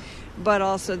with, but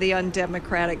also the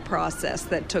undemocratic process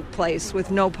that took place with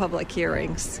no public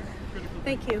hearings.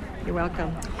 Thank you. You're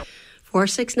welcome.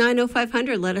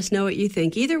 469-0500. Let us know what you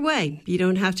think. Either way, you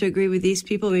don't have to agree with these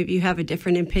people. Maybe you have a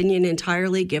different opinion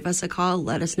entirely. Give us a call.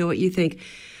 Let us know what you think.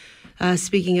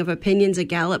 Speaking of opinions, a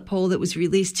Gallup poll that was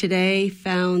released today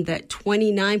found that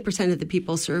 29% of the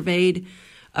people surveyed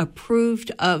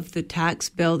approved of the tax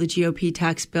bill, the GOP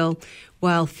tax bill,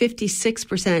 while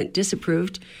 56%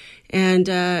 disapproved. And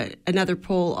another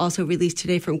poll also released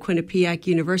today from Quinnipiac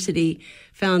University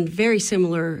found had very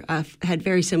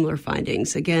similar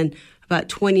findings. Again, about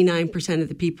 29% of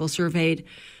the people surveyed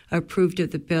approved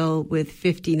of the bill, with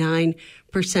 59%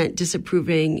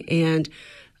 disapproving. And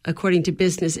according to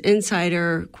Business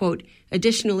Insider, quote,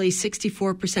 additionally,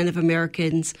 64% of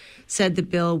Americans said the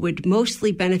bill would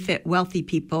mostly benefit wealthy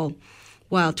people,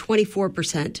 while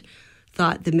 24%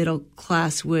 thought the middle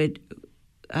class would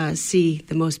see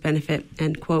the most benefit,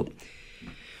 end quote.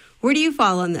 Where do you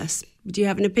fall on this? Do you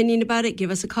have an opinion about it?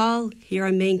 Give us a call here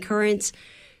on Maine Currents,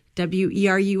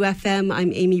 WERU-FM.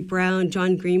 I'm Amy Brown.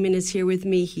 John Greenman is here with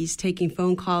me. He's taking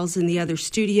phone calls in the other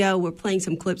studio. We're playing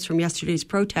some clips from yesterday's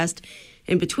protest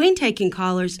in between taking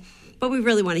callers, but we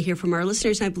really want to hear from our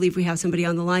listeners. I believe we have somebody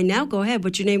on the line now. Go ahead.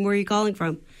 What's your name? Where are you calling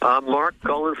from? Mark,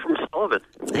 calling from Sullivan.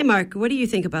 Hey, Mark. What do you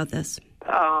think about this?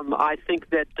 I think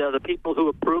that the people who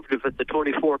approved of it, the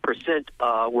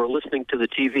 24%, were listening to the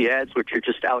TV ads, which are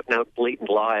just out-and-out blatant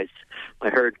lies. I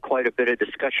heard quite a bit of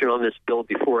discussion on this bill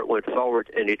before it went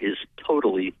forward, and it is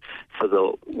totally for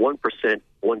the 1%,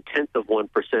 1/10 of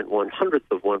 1%,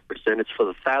 1/100th of 1%. It's for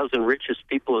the 1,000 richest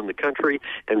people in the country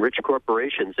and rich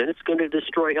corporations, and it's going to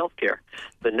destroy health care.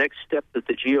 The next step that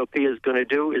the GOP is going to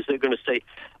do is they're going to say,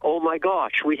 oh, my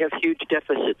gosh, we have huge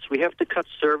deficits. We have to cut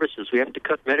services. We have to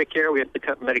cut Medicare. We have to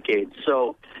cut Medicaid.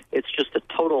 So it's just a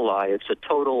total lie. It's a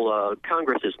total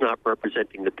Congress is not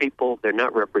representing the people. They're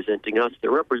not representing us.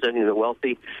 They're representing the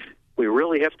wealthy. We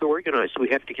really have to organize. We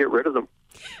have to get rid of them.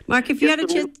 Mark, if you had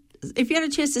a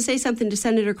chance to say something to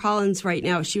Senator Collins right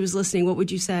now, if she was listening, what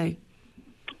would you say?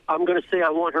 I'm going to say I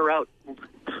want her out.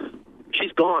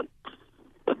 She's gone.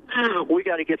 We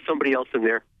got to get somebody else in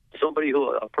there, somebody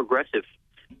who progressive.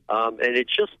 And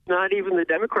it's just not even the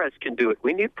Democrats can do it.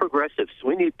 We need progressives.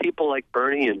 We need people like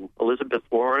Bernie and Elizabeth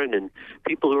Warren and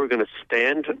people who are going to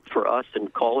stand for us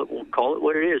and call it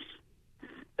what it is.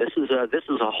 This is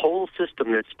a whole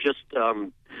system that's just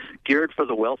geared for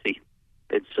the wealthy.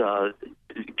 It's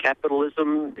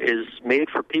capitalism is made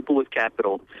for people with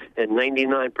capital, and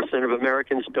 99% of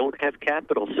Americans don't have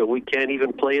capital, so we can't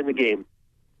even play in the game.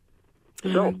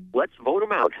 So let's vote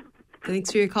them out.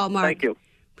 Thanks for your call, Mark. Thank you.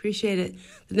 Appreciate it.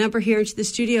 The number here into the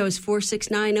studio is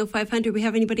 469-0500. We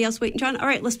have anybody else waiting, John? All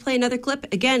right, let's play another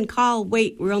clip. Again, call,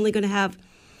 wait. We're only going to have,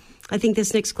 I think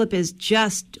this next clip is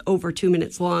just over 2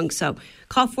 minutes long. So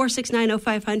call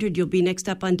 469-0500. You'll be next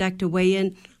up on deck to weigh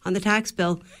in on the tax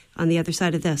bill on the other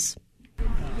side of this.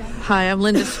 Hi, I'm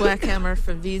Linda Swackhammer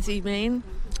from VZ, Maine.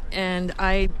 And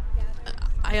I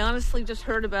honestly just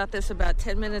heard about this about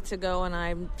 10 minutes ago, and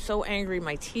I'm so angry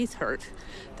my teeth hurt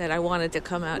that I wanted to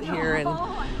come out here and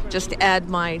just add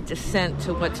my dissent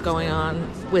to what's going on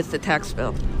with the tax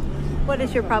bill. What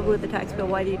is your problem with the tax bill?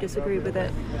 Why do you disagree with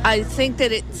it? I think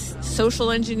that it's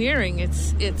social engineering.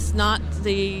 It's not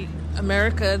the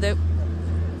America that,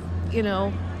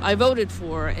 I voted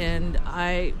for, and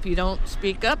if you don't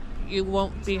speak up, you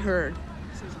won't be heard.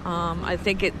 I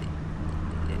think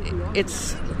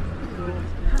it's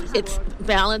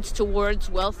balanced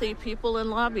towards wealthy people and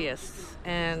lobbyists,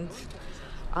 and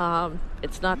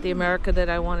it's not the America that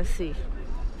I want to see.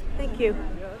 Thank you.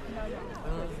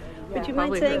 Would you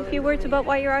mind saying a few words about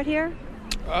why you're out here?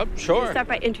 Sure. Can you start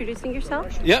by introducing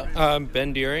yourself? Yeah, I'm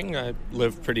Ben Deering. I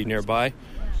live pretty nearby,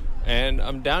 and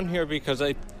I'm down here because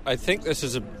I think this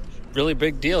is a really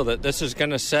big deal, that this is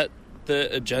going to set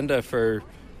the agenda for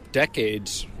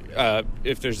decades.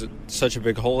 If there's such a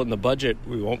big hole in the budget,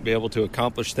 we won't be able to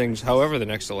accomplish things however the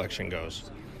next election goes.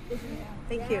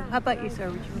 Thank you. How about you,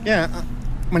 sir? Yeah,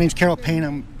 my name's Carol Payne.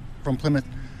 I'm from Plymouth.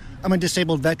 I'm a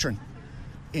disabled veteran.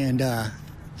 And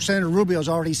Senator Rubio's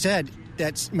already said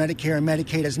that Medicare and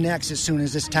Medicaid is next as soon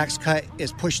as this tax cut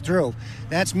is pushed through.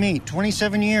 That's me,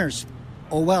 27 years.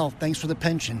 Oh, well, thanks for the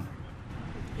pension.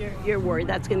 You're worried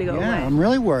that's going to go away? Yeah, I'm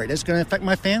really worried. It's going to affect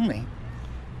my family.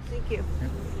 Thank you.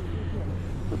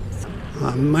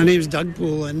 My name is Doug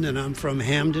Poulin, and I'm from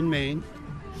Hamden, Maine.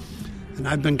 And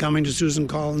I've been coming to Susan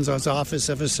Collins' office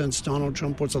ever since Donald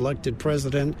Trump was elected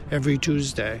president every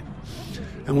Tuesday.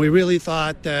 And we really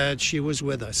thought that she was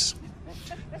with us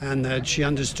and that she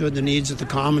understood the needs of the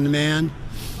common man.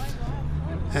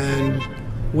 And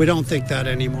we don't think that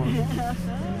anymore.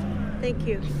 Thank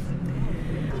you.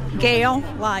 Gail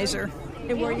Lizer.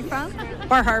 And where are you from?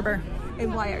 Bar Harbor.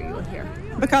 And why are you here?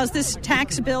 Because this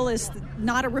tax bill is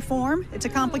not a reform. It's a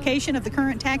complication of the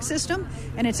current tax system,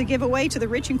 and it's a giveaway to the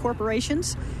rich and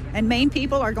corporations. And Maine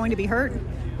people are going to be hurt.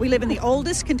 We live in the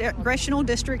oldest congressional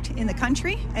district in the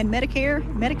country, and Medicare,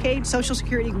 Medicaid, Social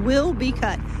Security will be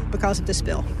cut because of this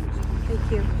bill.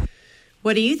 Thank you.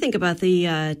 What do you think about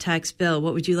the tax bill?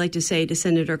 What would you like to say to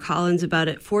Senator Collins about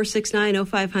it?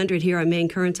 469-0500 here on Maine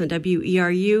Currents on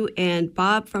WERU. And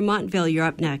Bob from Montville, you're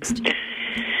up next.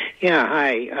 Yeah,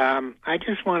 hi. I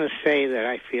just want to say that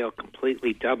I feel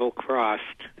completely double-crossed,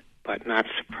 but not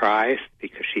surprised,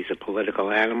 because she's a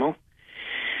political animal.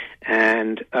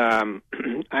 And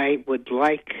I would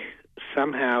like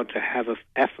somehow to have a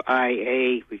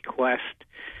FIA request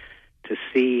to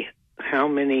see how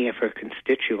many of her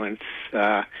constituents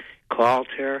called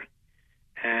her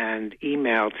and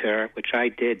emailed her, which I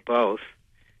did both,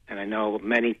 and I know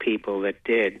many people that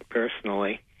did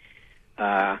personally.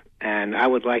 And I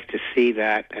would like to see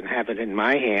that and have it in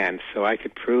my hands, so we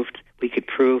could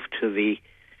prove to the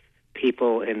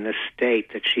people in the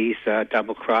state that she's a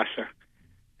double crosser,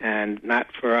 and not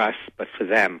for us, but for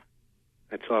them.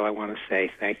 That's all I want to say.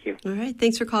 Thank you. All right.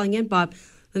 Thanks for calling in, Bob.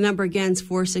 The number again is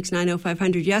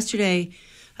 469-0500. Yesterday,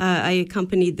 I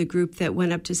accompanied the group that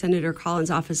went up to Senator Collins'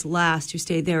 office last, who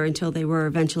stayed there until they were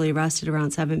eventually arrested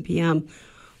around 7 p.m.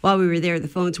 While we were there, the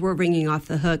phones were ringing off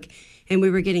the hook, and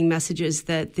we were getting messages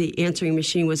that the answering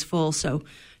machine was full, so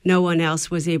no one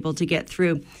else was able to get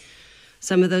through.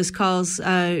 Some of those calls,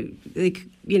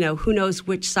 who knows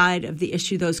which side of the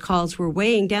issue those calls were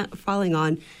falling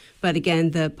on. But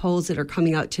again, the polls that are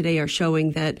coming out today are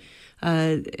showing that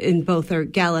in both our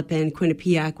Gallup and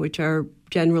Quinnipiac, which are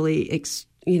generally,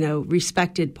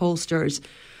 respected pollsters,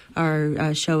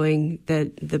 are showing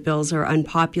that the bills are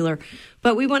unpopular.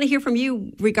 But we want to hear from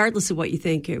you, regardless of what you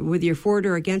think. Whether you're for it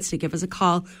or against it, give us a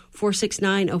call,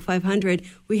 469-0500.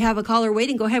 We have a caller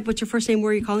waiting. Go ahead. What's your first name?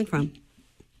 Where are you calling from?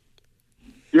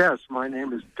 Yes, my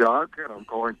name is Doug, and I'm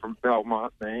calling from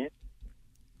Belmont, Maine.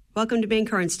 Welcome to Maine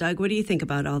Currents, Doug. What do you think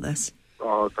about all this?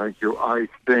 Oh, thank you. I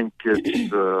think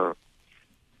it's a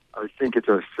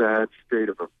sad state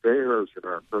of affairs in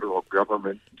our federal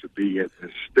government to be in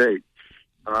this state.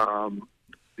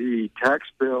 The tax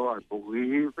bill, I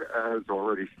believe, as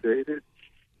already stated,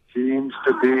 seems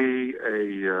to be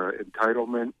a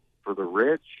entitlement for the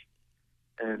rich,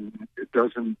 and it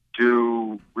doesn't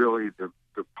do really the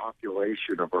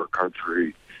population of our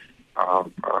country.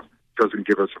 Doesn't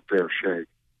give us a fair shake,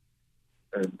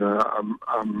 and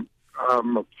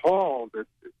I'm appalled that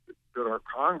our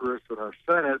Congress and our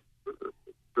Senate,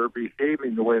 they're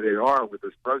behaving the way they are with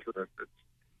this president.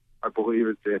 I believe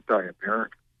it's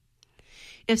anti-American.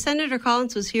 If Senator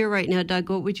Collins was here right now, Doug,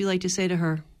 what would you like to say to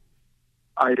her?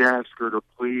 I'd ask her to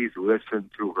please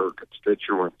listen to her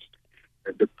constituents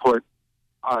and to put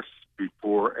us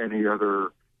before any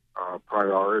other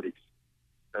priorities,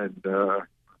 and to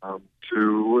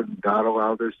not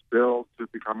allow this bill to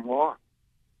become law.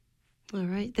 All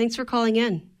right. Thanks for calling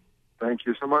in. Thank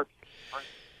you so much.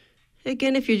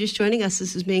 Again, if you're just joining us,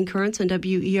 this is Maine Currents on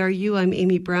WERU. I'm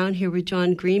Amy Brown here with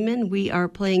John Greenman. We are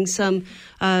playing some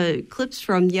clips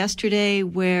from yesterday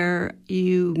where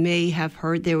you may have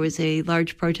heard there was a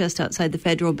large protest outside the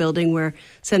federal building where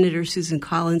Senator Susan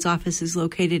Collins' office is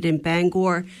located in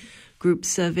Bangor.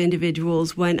 Groups of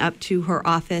individuals went up to her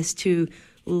office to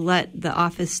let the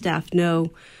office staff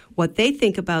know what they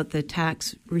think about the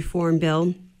tax reform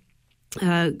bill.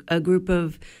 A group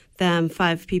of them,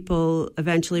 5 people,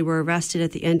 eventually were arrested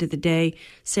at the end of the day.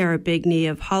 Sarah Bigney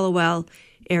of Hollowell,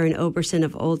 Aaron Oberson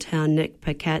of Old Town, Nick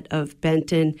Paquette of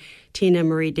Benton, Tina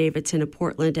Marie Davidson of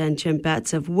Portland, and Jim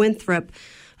Betts of Winthrop,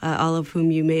 all of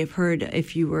whom you may have heard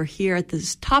if you were here at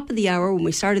the top of the hour when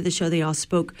we started the show. They all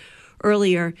spoke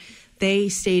earlier. They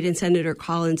stayed in Senator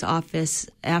Collins' office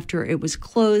after it was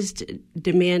closed,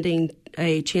 demanding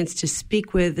a chance to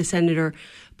speak with the senator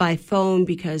by phone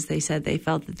because they said they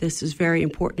felt that this was very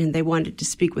important and they wanted to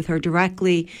speak with her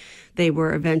directly. They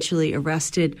were eventually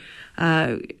arrested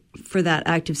for that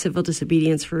act of civil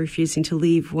disobedience for refusing to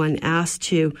leave when asked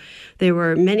to. There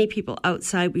were many people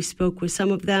outside. We spoke with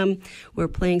some of them. We're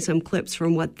playing some clips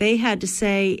from what they had to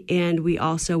say, and we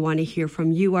also want to hear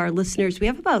from you, our listeners. We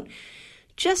have about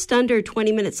just under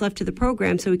 20 minutes left of the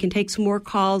program, so we can take some more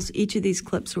calls. Each of these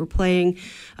clips we're playing,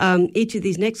 each of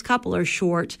these next couple are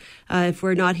short. If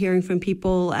we're not hearing from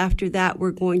people after that,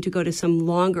 we're going to go to some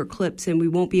longer clips, and we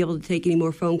won't be able to take any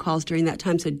more phone calls during that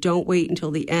time, so don't wait until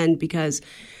the end because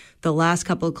the last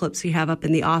couple of clips we have up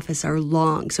in the office are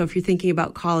long. So if you're thinking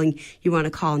about calling, you want to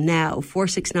call now,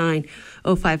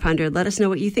 469-0500. Let us know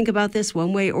what you think about this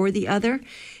one way or the other,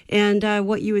 and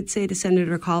what you would say to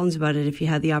Senator Collins about it if you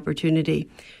had the opportunity.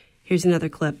 Here's another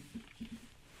clip.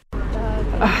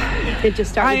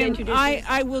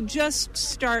 I will just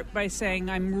start by saying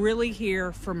I'm really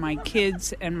here for my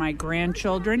kids and my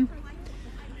grandchildren.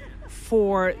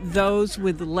 for those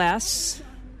with less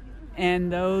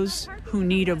and those who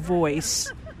need a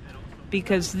voice,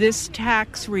 because this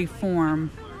tax reform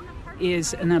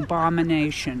is an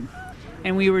abomination.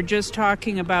 And we were just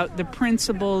talking about the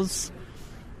principles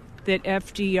that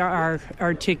FDR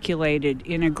articulated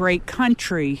in a great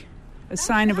country. A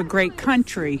sign of a great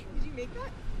country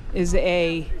is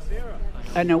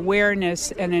an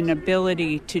awareness and an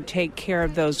ability to take care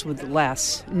of those with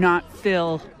less, not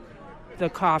fill the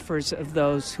coffers of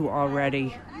those who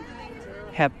already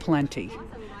have plenty.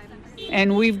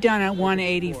 And we've done a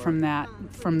 180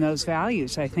 from those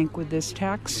values, I think, with this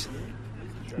tax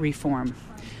reform.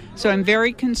 So I'm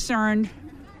very concerned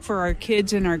for our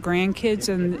kids and our grandkids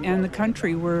and the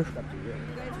country we're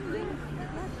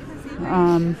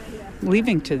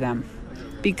leaving to them.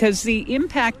 Because the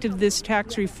impact of this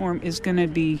tax reform is going to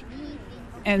be,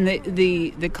 and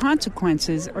the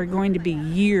consequences are going to be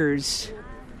years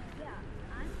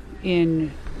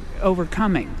in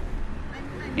overcoming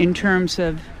in terms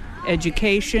of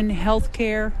education,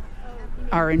 healthcare,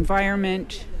 our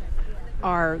environment,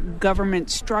 our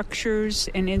government structures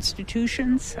and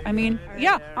institutions. I mean,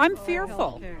 yeah, I'm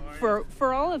fearful for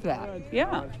all of that.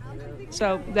 Yeah.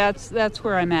 So that's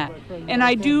where I'm at. And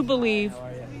I do believe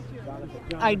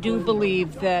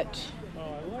that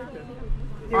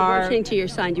you're motioning to your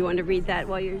sign. Do you want to read that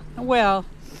while you're... Well,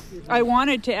 I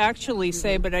wanted to actually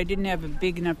say, but I didn't have a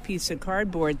big enough piece of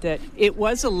cardboard, that it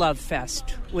was a love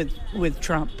fest with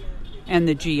Trump and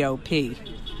the GOP.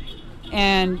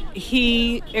 And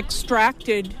he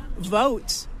extracted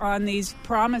votes on these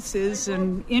promises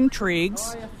and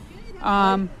intrigues.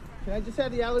 Can I just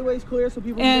have the alleyways clear so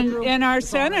people can get through? And our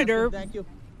senator Thank you.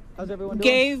 How's everyone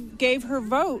doing? gave her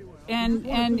vote and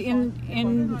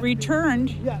in return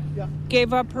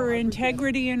gave up her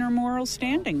integrity and her moral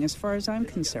standing, as far as I'm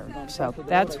concerned. So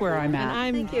that's where I'm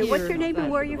at. Thank you. What's your name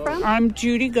and where are you from? I'm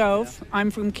Judy Gove.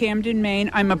 I'm from Camden, Maine.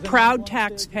 I'm a proud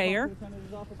taxpayer,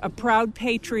 a proud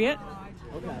patriot.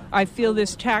 I feel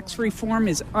this tax reform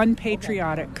is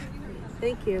unpatriotic.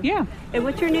 Thank you. Yeah. And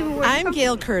what's your name and where are you from? I'm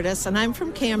Gail Curtis, and I'm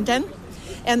from Camden.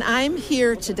 And I'm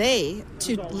here today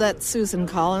to let Susan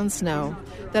Collins know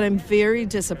that I'm very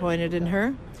disappointed in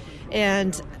her.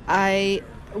 And I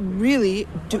really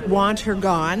want her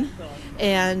gone.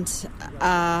 And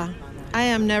I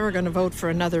am never going to vote for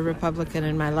another Republican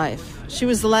in my life. She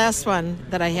was the last one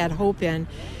that I had hope in.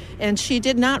 And she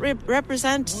did not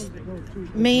represent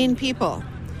Maine people.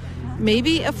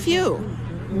 Maybe a few.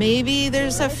 Maybe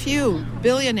there's a few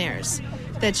billionaires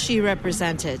that she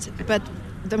represented. But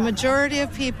the majority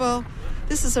of people,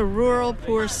 this is a rural,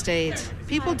 poor state.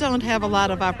 People don't have a lot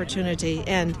of opportunity,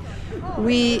 and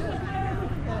we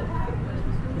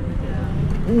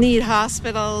need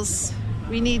hospitals,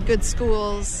 we need good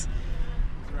schools.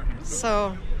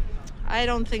 So I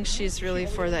don't think she's really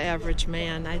for the average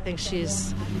man. I think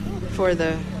she's for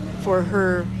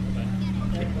her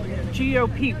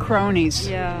GOP cronies.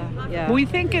 Yeah. We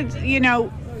think it's,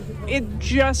 it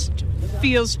just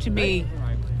feels to me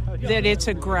that it's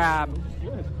a grab.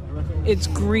 It's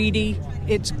greedy.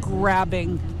 It's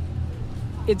grabbing.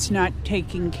 It's not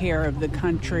taking care of the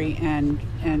country and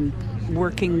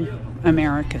working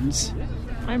Americans.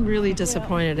 I'm really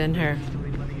disappointed in her.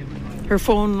 Her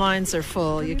phone lines are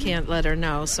full. You can't let her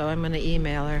know, so I'm going to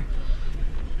email her.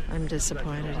 I'm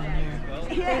disappointed in her.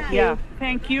 Thank you. Yeah,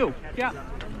 thank you. Yeah.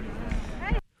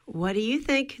 What do you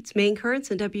think? It's Maine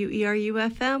Currents and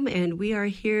WERU-FM, and we are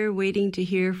here waiting to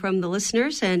hear from the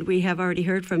listeners. And we have already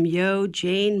heard from Yo,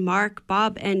 Jane, Mark,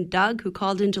 Bob, and Doug, who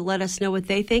called in to let us know what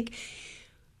they think.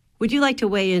 Would you like to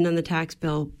weigh in on the tax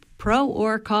bill, pro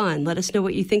or con? Let us know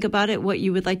what you think about it, what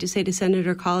you would like to say to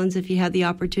Senator Collins if you had the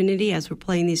opportunity, as we're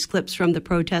playing these clips from the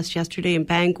protest yesterday in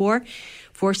Bangor.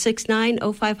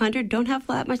 469-0500. Don't have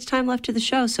that much time left to the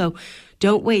show, so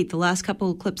don't wait. The last couple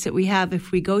of clips that we have,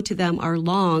 if we go to them, are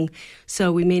long,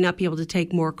 so we may not be able to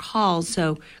take more calls.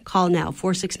 So call now,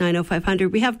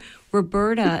 469-0500. We have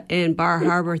Roberta in Bar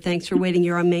Harbor. Thanks for waiting.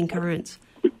 You're on Maine Currents.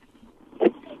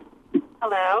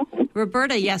 Hello?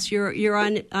 Roberta, yes, you're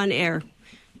on air.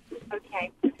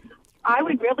 Okay. I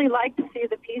would really like to see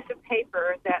the piece of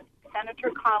paper that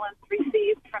Senator Collins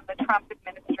received from the Trump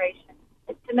administration,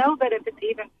 to know that if it's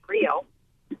even real,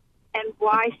 and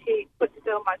why she put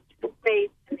so much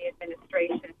faith in the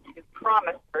administration to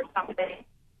promise her something.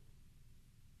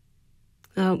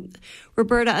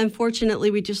 Roberta,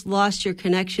 unfortunately, we just lost your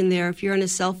connection there. If you're on a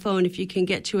cell phone, if you can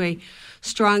get to a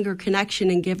stronger connection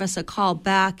and give us a call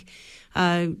back.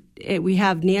 We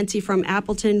have Nancy from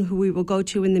Appleton, who we will go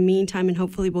to in the meantime, and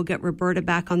hopefully we'll get Roberta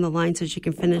back on the line so she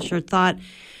can finish her thought.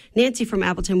 Nancy from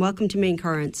Appleton, welcome to Maine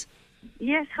Currents.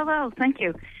 Yes, hello, thank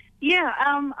you. Yeah,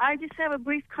 I just have a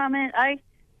brief comment. I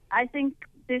think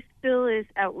this bill is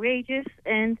outrageous,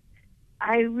 and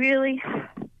I really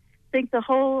think the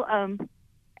whole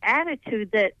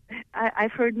attitude that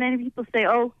I've heard many people say,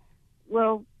 oh,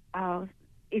 well,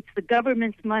 it's the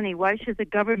government's money. Why should the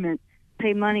government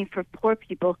pay money for poor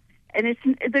people? And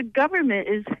the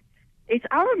government it's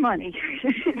our money,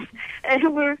 and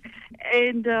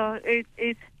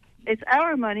it's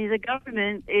our money. The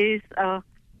government is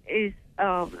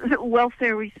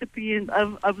welfare recipient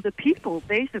of the people.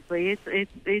 Basically,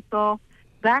 it's all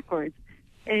backwards,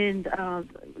 and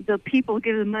the people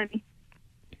give the money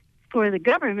for the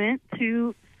government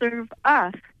to serve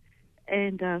us,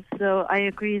 and so I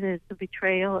agree that it's a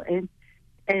betrayal,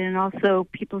 and also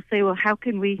people say, well, how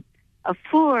can we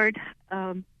afford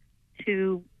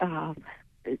to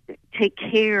take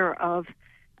care of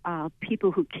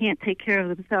people who can't take care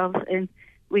of themselves? And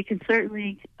we can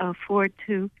certainly afford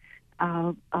to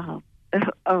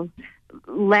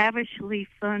lavishly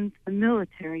fund the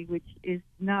military, which is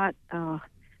not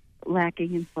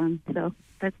lacking in funds. So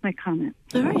that's my comment.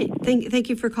 All right. Thank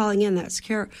you for calling in. That's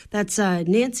That's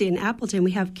Nancy in Appleton.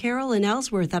 We have Carol in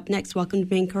Ellsworth up next. Welcome to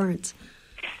Maine Currents.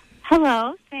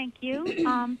 Hello. Thank you.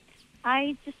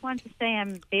 I just wanted to say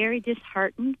I'm very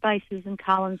disheartened by Susan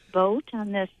Collins' vote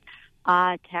on this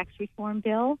tax reform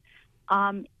bill.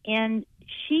 And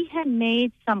she had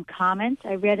made some comments.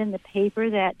 I read in the paper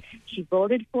that she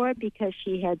voted for it because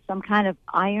she had some kind of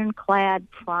ironclad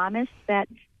promise that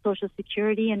Social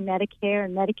Security and Medicare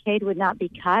and Medicaid would not be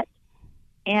cut.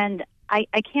 And I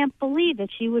can't believe that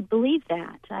she would believe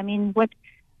that. I mean,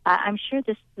 I'm sure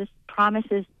this promise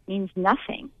means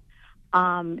nothing.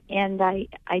 And I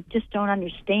just don't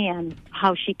understand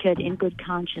how she could, in good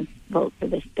conscience, vote for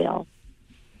this bill.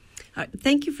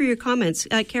 Thank you for your comments.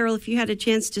 Carol, if you had a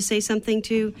chance to say something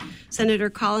to Senator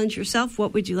Collins yourself,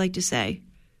 what would you like to say?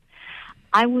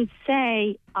 I would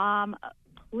say,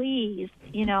 please,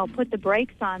 put the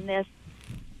brakes on this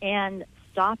and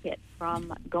stop it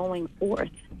from going forth.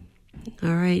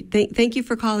 All right. Thank you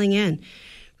for calling in.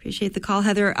 Appreciate the call,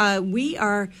 Heather. We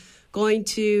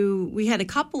had a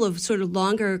couple of sort of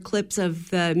longer clips of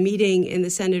the meeting in the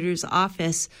senator's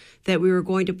office that we were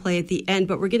going to play at the end,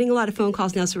 but we're getting a lot of phone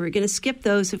calls now, so we're going to skip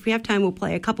those. If we have time, we'll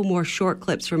play a couple more short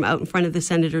clips from out in front of the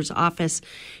senator's office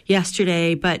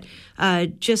yesterday. But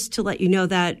just to let you know,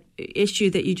 that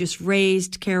issue that you just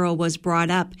raised, Carol, was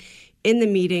brought up in the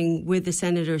meeting with the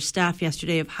senator's staff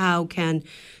yesterday of how can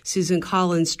Susan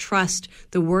Collins trust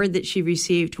the word that she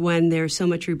received when there's so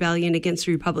much rebellion against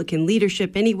the Republican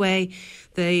leadership anyway.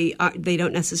 They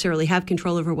don't necessarily have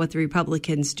control over what the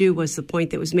Republicans do, was the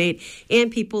point that was made. And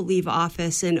people leave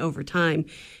office, and over time,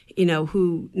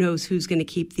 who knows who's going to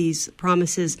keep these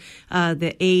promises.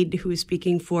 The aide who was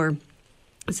speaking for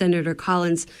Senator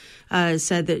Collins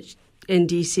said that in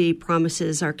D.C.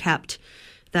 promises are kept.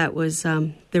 That was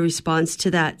the response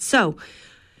to that. So,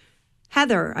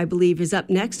 Heather, I believe, is up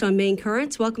next on Maine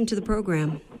Currents. Welcome to the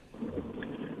program.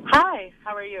 Hi,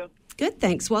 how are you? Good,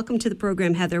 thanks. Welcome to the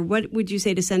program, Heather. What would you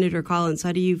say to Senator Collins?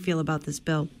 How do you feel about this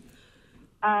bill?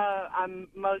 I'm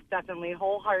most definitely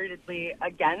wholeheartedly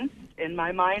against. In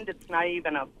my mind, it's not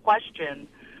even a question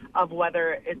of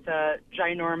whether it's a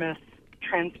ginormous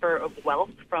transfer of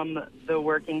wealth from the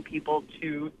working people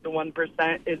to the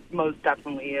 1%. It most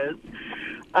definitely is.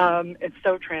 It's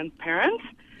so transparent.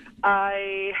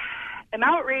 I am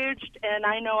outraged, and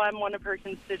I know I'm one of her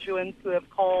constituents who have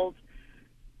called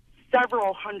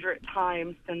several hundred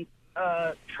times since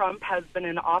Trump has been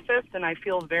in office, and I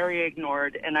feel very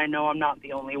ignored, and I know I'm not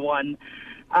the only one.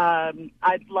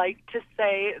 I'd like to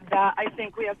say that I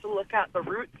think we have to look at the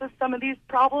roots of some of these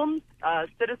problems.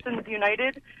 Citizens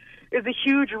United is a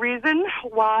huge reason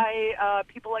why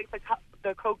people like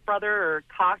the Koch brother, or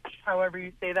Koch, however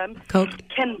you say them,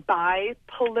 can buy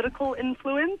political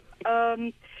influence.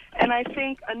 And I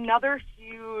think another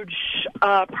huge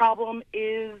problem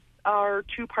is our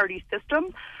two-party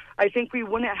system. I think we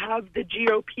wouldn't have the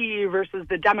GOP versus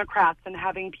the Democrats and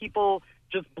having people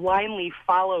just blindly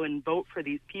follow and vote for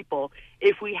these people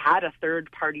if we had a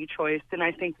third-party choice. And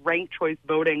I think ranked choice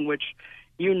voting, which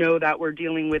that we're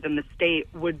dealing with in the state,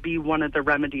 would be one of the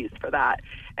remedies for that.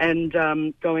 And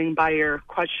going by your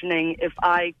questioning, if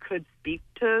I could speak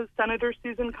to Senator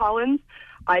Susan Collins,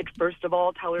 I'd first of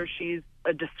all tell her she's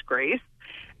a disgrace.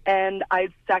 And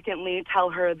I'd secondly tell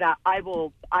her that I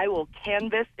will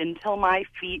canvass until my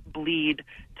feet bleed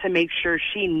to make sure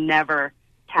she never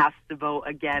casts a vote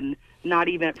again, not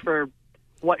even for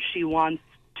what she wants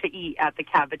to eat at the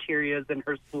cafeterias in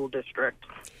her school district.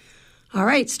 All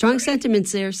right. Strong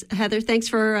sentiments there, Heather. Thanks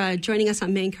for joining us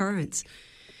on Maine Currents.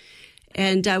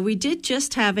 And we did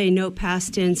just have a note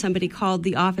passed in. Somebody called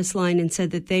the office line and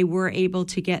said that they were able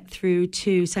to get through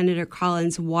to Senator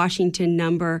Collins' Washington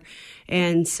number.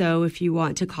 And so if you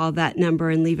want to call that number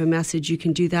and leave a message, you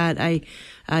can do that. I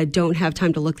don't have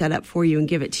time to look that up for you and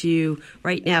give it to you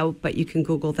right now, but you can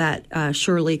Google that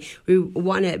surely. We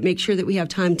want to make sure that we have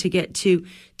time to get to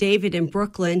David in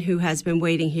Brooklyn, who has been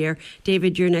waiting here.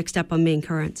 David, you're next up on Main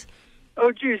Currents.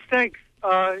 Oh, geez, thanks.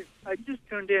 I just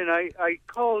tuned in. I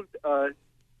called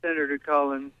Senator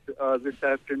Collins this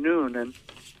afternoon,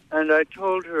 and I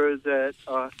told her that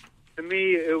to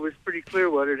me it was pretty clear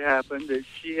what had happened, that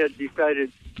she had decided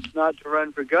not to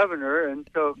run for governor, and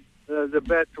so the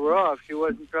bets were off. She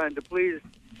wasn't trying to please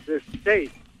this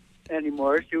state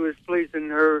anymore. She was pleasing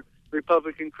her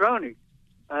Republican crony.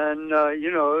 And,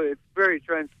 it's very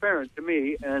transparent to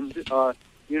me, and,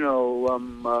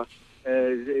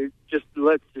 it just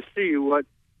lets you see what,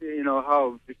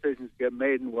 how decisions get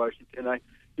made in Washington. I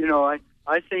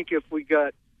think if we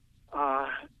got a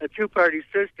two-party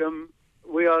system,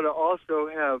 we ought to also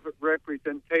have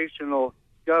representational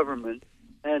government.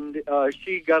 And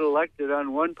she got elected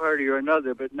on one party or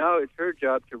another, but now it's her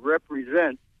job to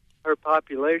represent her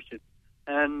population.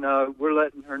 And we're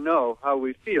letting her know how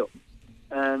we feel.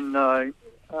 And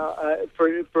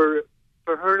for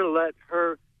her to let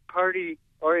her party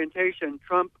orientation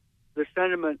trump the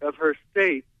sentiment of her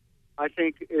state, I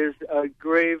think is a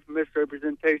grave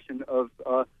misrepresentation of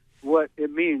what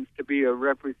it means to be a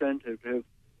representative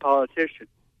politician.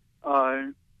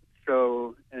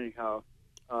 So anyhow,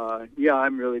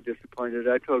 I'm really disappointed.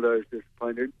 I told her I was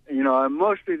disappointed. I'm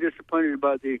mostly disappointed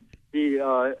about the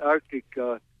Arctic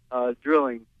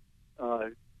drilling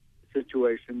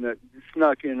situation that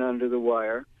snuck in under the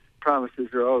wire.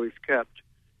 Promises are always kept.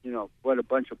 What a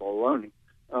bunch of baloney.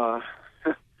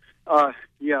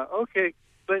 Okay,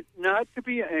 but not to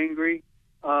be angry.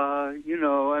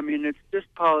 It's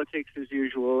just politics as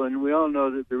usual, and we all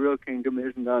know that the real kingdom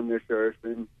isn't on this earth.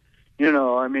 And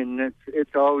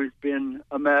it's always been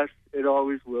a mess. It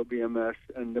always will be a mess.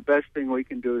 And the best thing we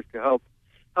can do is to help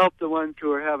the ones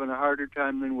who are having a harder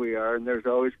time than we are. And there's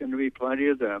always going to be plenty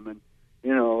of them. And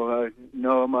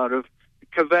no amount of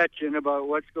kvetching about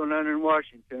what's going on in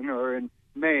Washington or in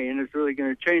Maine is really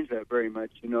going to change that very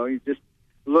much. You just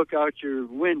look out your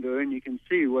window and you can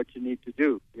see what you need to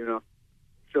do.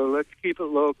 So let's keep it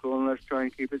local and let's try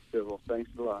and keep it civil.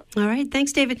 Thanks a lot. All right.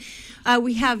 Thanks, David.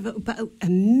 We have about a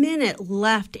minute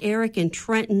left. Eric and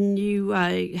Trenton, you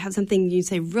have something you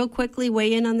say real quickly,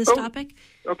 weigh in on this topic?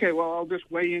 Okay. Well, I'll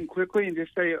just weigh in quickly and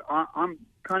just say I'm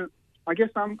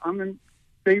in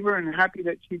favor and happy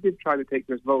that she did try to take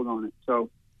this vote on it. So.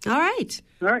 All right.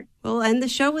 We'll end the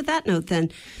show with that note then.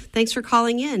 Thanks for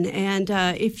calling in. And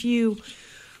if you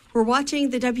were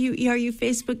watching the WERU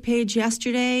Facebook page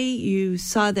yesterday, you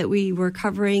saw that we were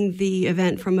covering the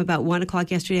event from about 1 o'clock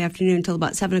yesterday afternoon until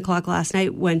about 7 o'clock last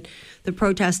night when the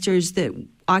protesters that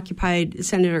occupied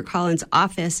Senator Collins'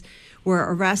 office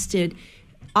were arrested.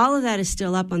 All of that is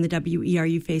still up on the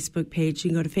WERU Facebook page. You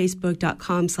can go to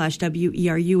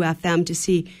facebook.com/WERUFM to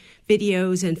see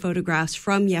videos and photographs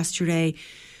from yesterday.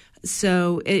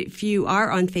 So if you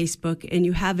are on Facebook and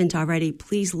you haven't already,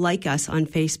 please like us on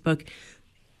Facebook.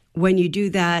 When you do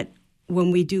that,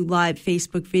 when we do live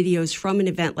Facebook videos from an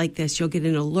event like this, you'll get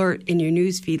an alert in your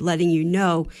newsfeed letting you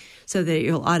know so that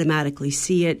you'll automatically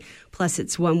see it. Plus,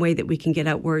 it's one way that we can get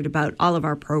out word about all of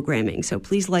our programming. So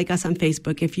please like us on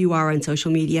Facebook. If you are on social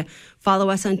media, follow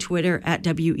us on Twitter at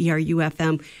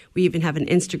WERUFM. We even have an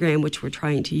Instagram, which we're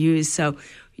trying to use. So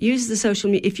use the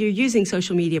social media. If you're using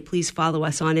social media, please follow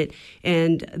us on it.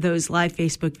 And those live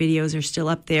Facebook videos are still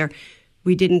up there.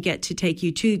 We didn't get to take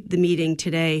you to the meeting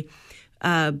today,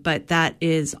 but that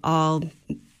is all,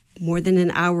 more than an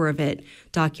hour of it,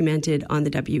 documented on the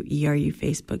WERU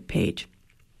Facebook page.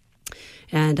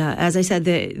 And as I said,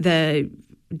 the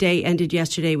day ended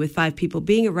yesterday with 5 people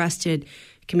being arrested,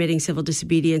 committing civil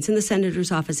disobedience in the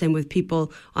senator's office, and with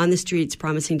people on the streets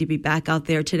promising to be back out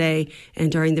there today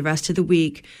and during the rest of the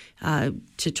week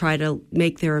to try to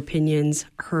make their opinions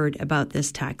heard about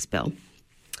this tax bill.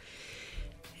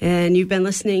 And you've been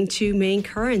listening to Main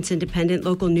Currents, independent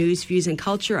local news, views, and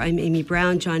culture. I'm Amy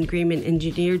Brown. John Greenman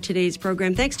engineered today's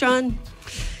program. Thanks, John.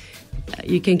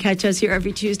 You can catch us here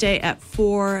every Tuesday at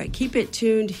 4. Keep it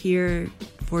tuned here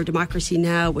for Democracy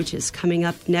Now!, which is coming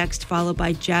up next, followed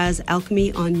by Jazz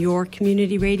Alchemy on your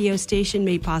community radio station,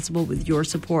 made possible with your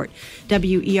support.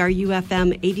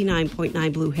 WERU-FM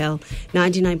 89.9 Blue Hill,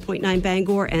 99.9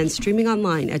 Bangor, and streaming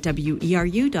online at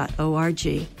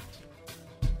WERU.org.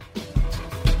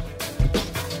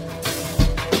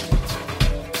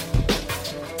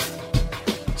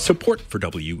 Support for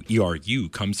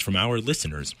WERU comes from our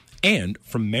listeners and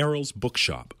from Merrill's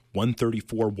Bookshop,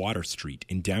 134 Water Street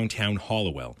in downtown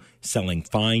Hallowell, selling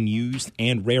fine used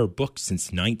and rare books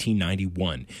since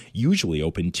 1991. Usually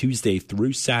open Tuesday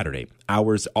through Saturday.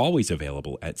 Hours always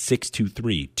available at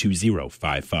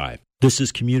 623-2055. This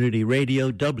is Community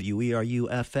Radio,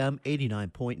 WERU-FM,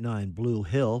 89.9 Blue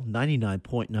Hill,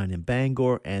 99.9 in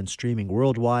Bangor, and streaming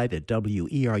worldwide at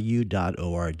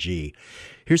WERU.org.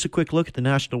 Here's a quick look at the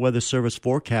National Weather Service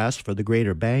forecast for the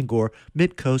greater Bangor,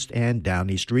 Mid-Coast, and Down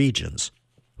East regions.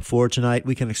 For tonight,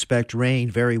 we can expect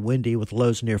rain, very windy with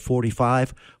lows near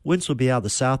 45. Winds will be out of the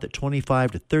south at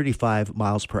 25 to 35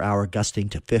 miles per hour, gusting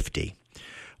to 50.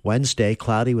 Wednesday,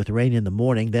 cloudy with rain in the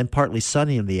morning, then partly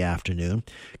sunny in the afternoon.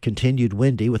 Continued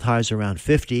windy with highs around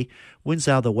 50. Winds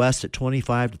out of the west at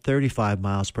 25 to 35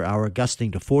 miles per hour, gusting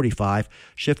to 45,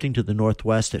 shifting to the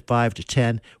northwest at 5 to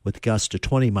 10 with gusts to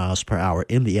 20 miles per hour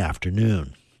in the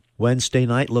afternoon. Wednesday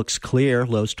night looks clear,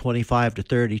 lows 25 to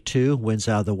 32, winds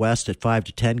out of the west at 5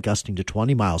 to 10, gusting to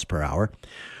 20 miles per hour.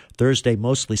 Thursday,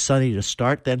 mostly sunny to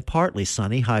start, then partly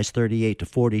sunny, highs 38 to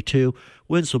 42,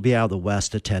 winds will be out of the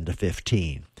west at 10 to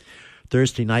 15.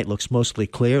 Thursday night looks mostly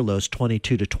clear, lows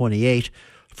 22 to 28.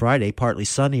 Friday, partly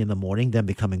sunny in the morning, then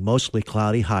becoming mostly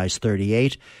cloudy, highs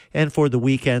 38. And for the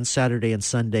weekend, Saturday and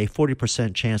Sunday,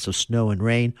 40% chance of snow and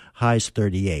rain, highs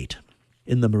 38.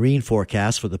 In the marine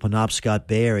forecast for the Penobscot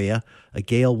Bay Area, a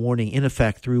gale warning in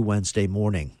effect through Wednesday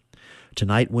morning.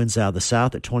 Tonight, winds out of the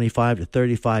south at 25 to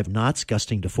 35 knots,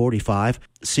 gusting to 45,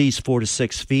 seas 4 to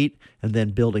 6 feet, and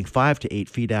then building 5 to 8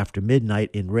 feet after midnight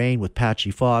in rain with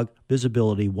patchy fog,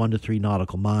 visibility 1 to 3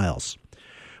 nautical miles.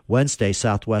 Wednesday,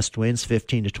 southwest winds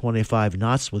 15 to 25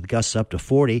 knots with gusts up to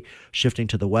 40, shifting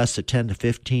to the west at 10 to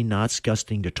 15 knots,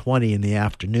 gusting to 20 in the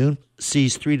afternoon.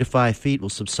 Seas 3 to 5 feet will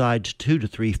subside to 2 to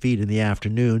 3 feet in the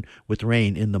afternoon with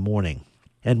rain in the morning.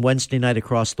 And Wednesday night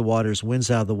across the waters,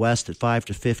 winds out of the west at 5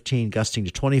 to 15, gusting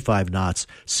to 25 knots,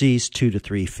 seas 2 to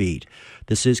 3 feet.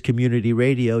 This is Community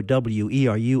Radio,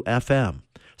 WERU-FM.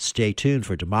 Stay tuned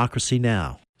for Democracy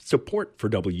Now! Support for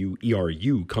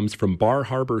WERU comes from Bar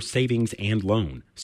Harbor Savings and Loan.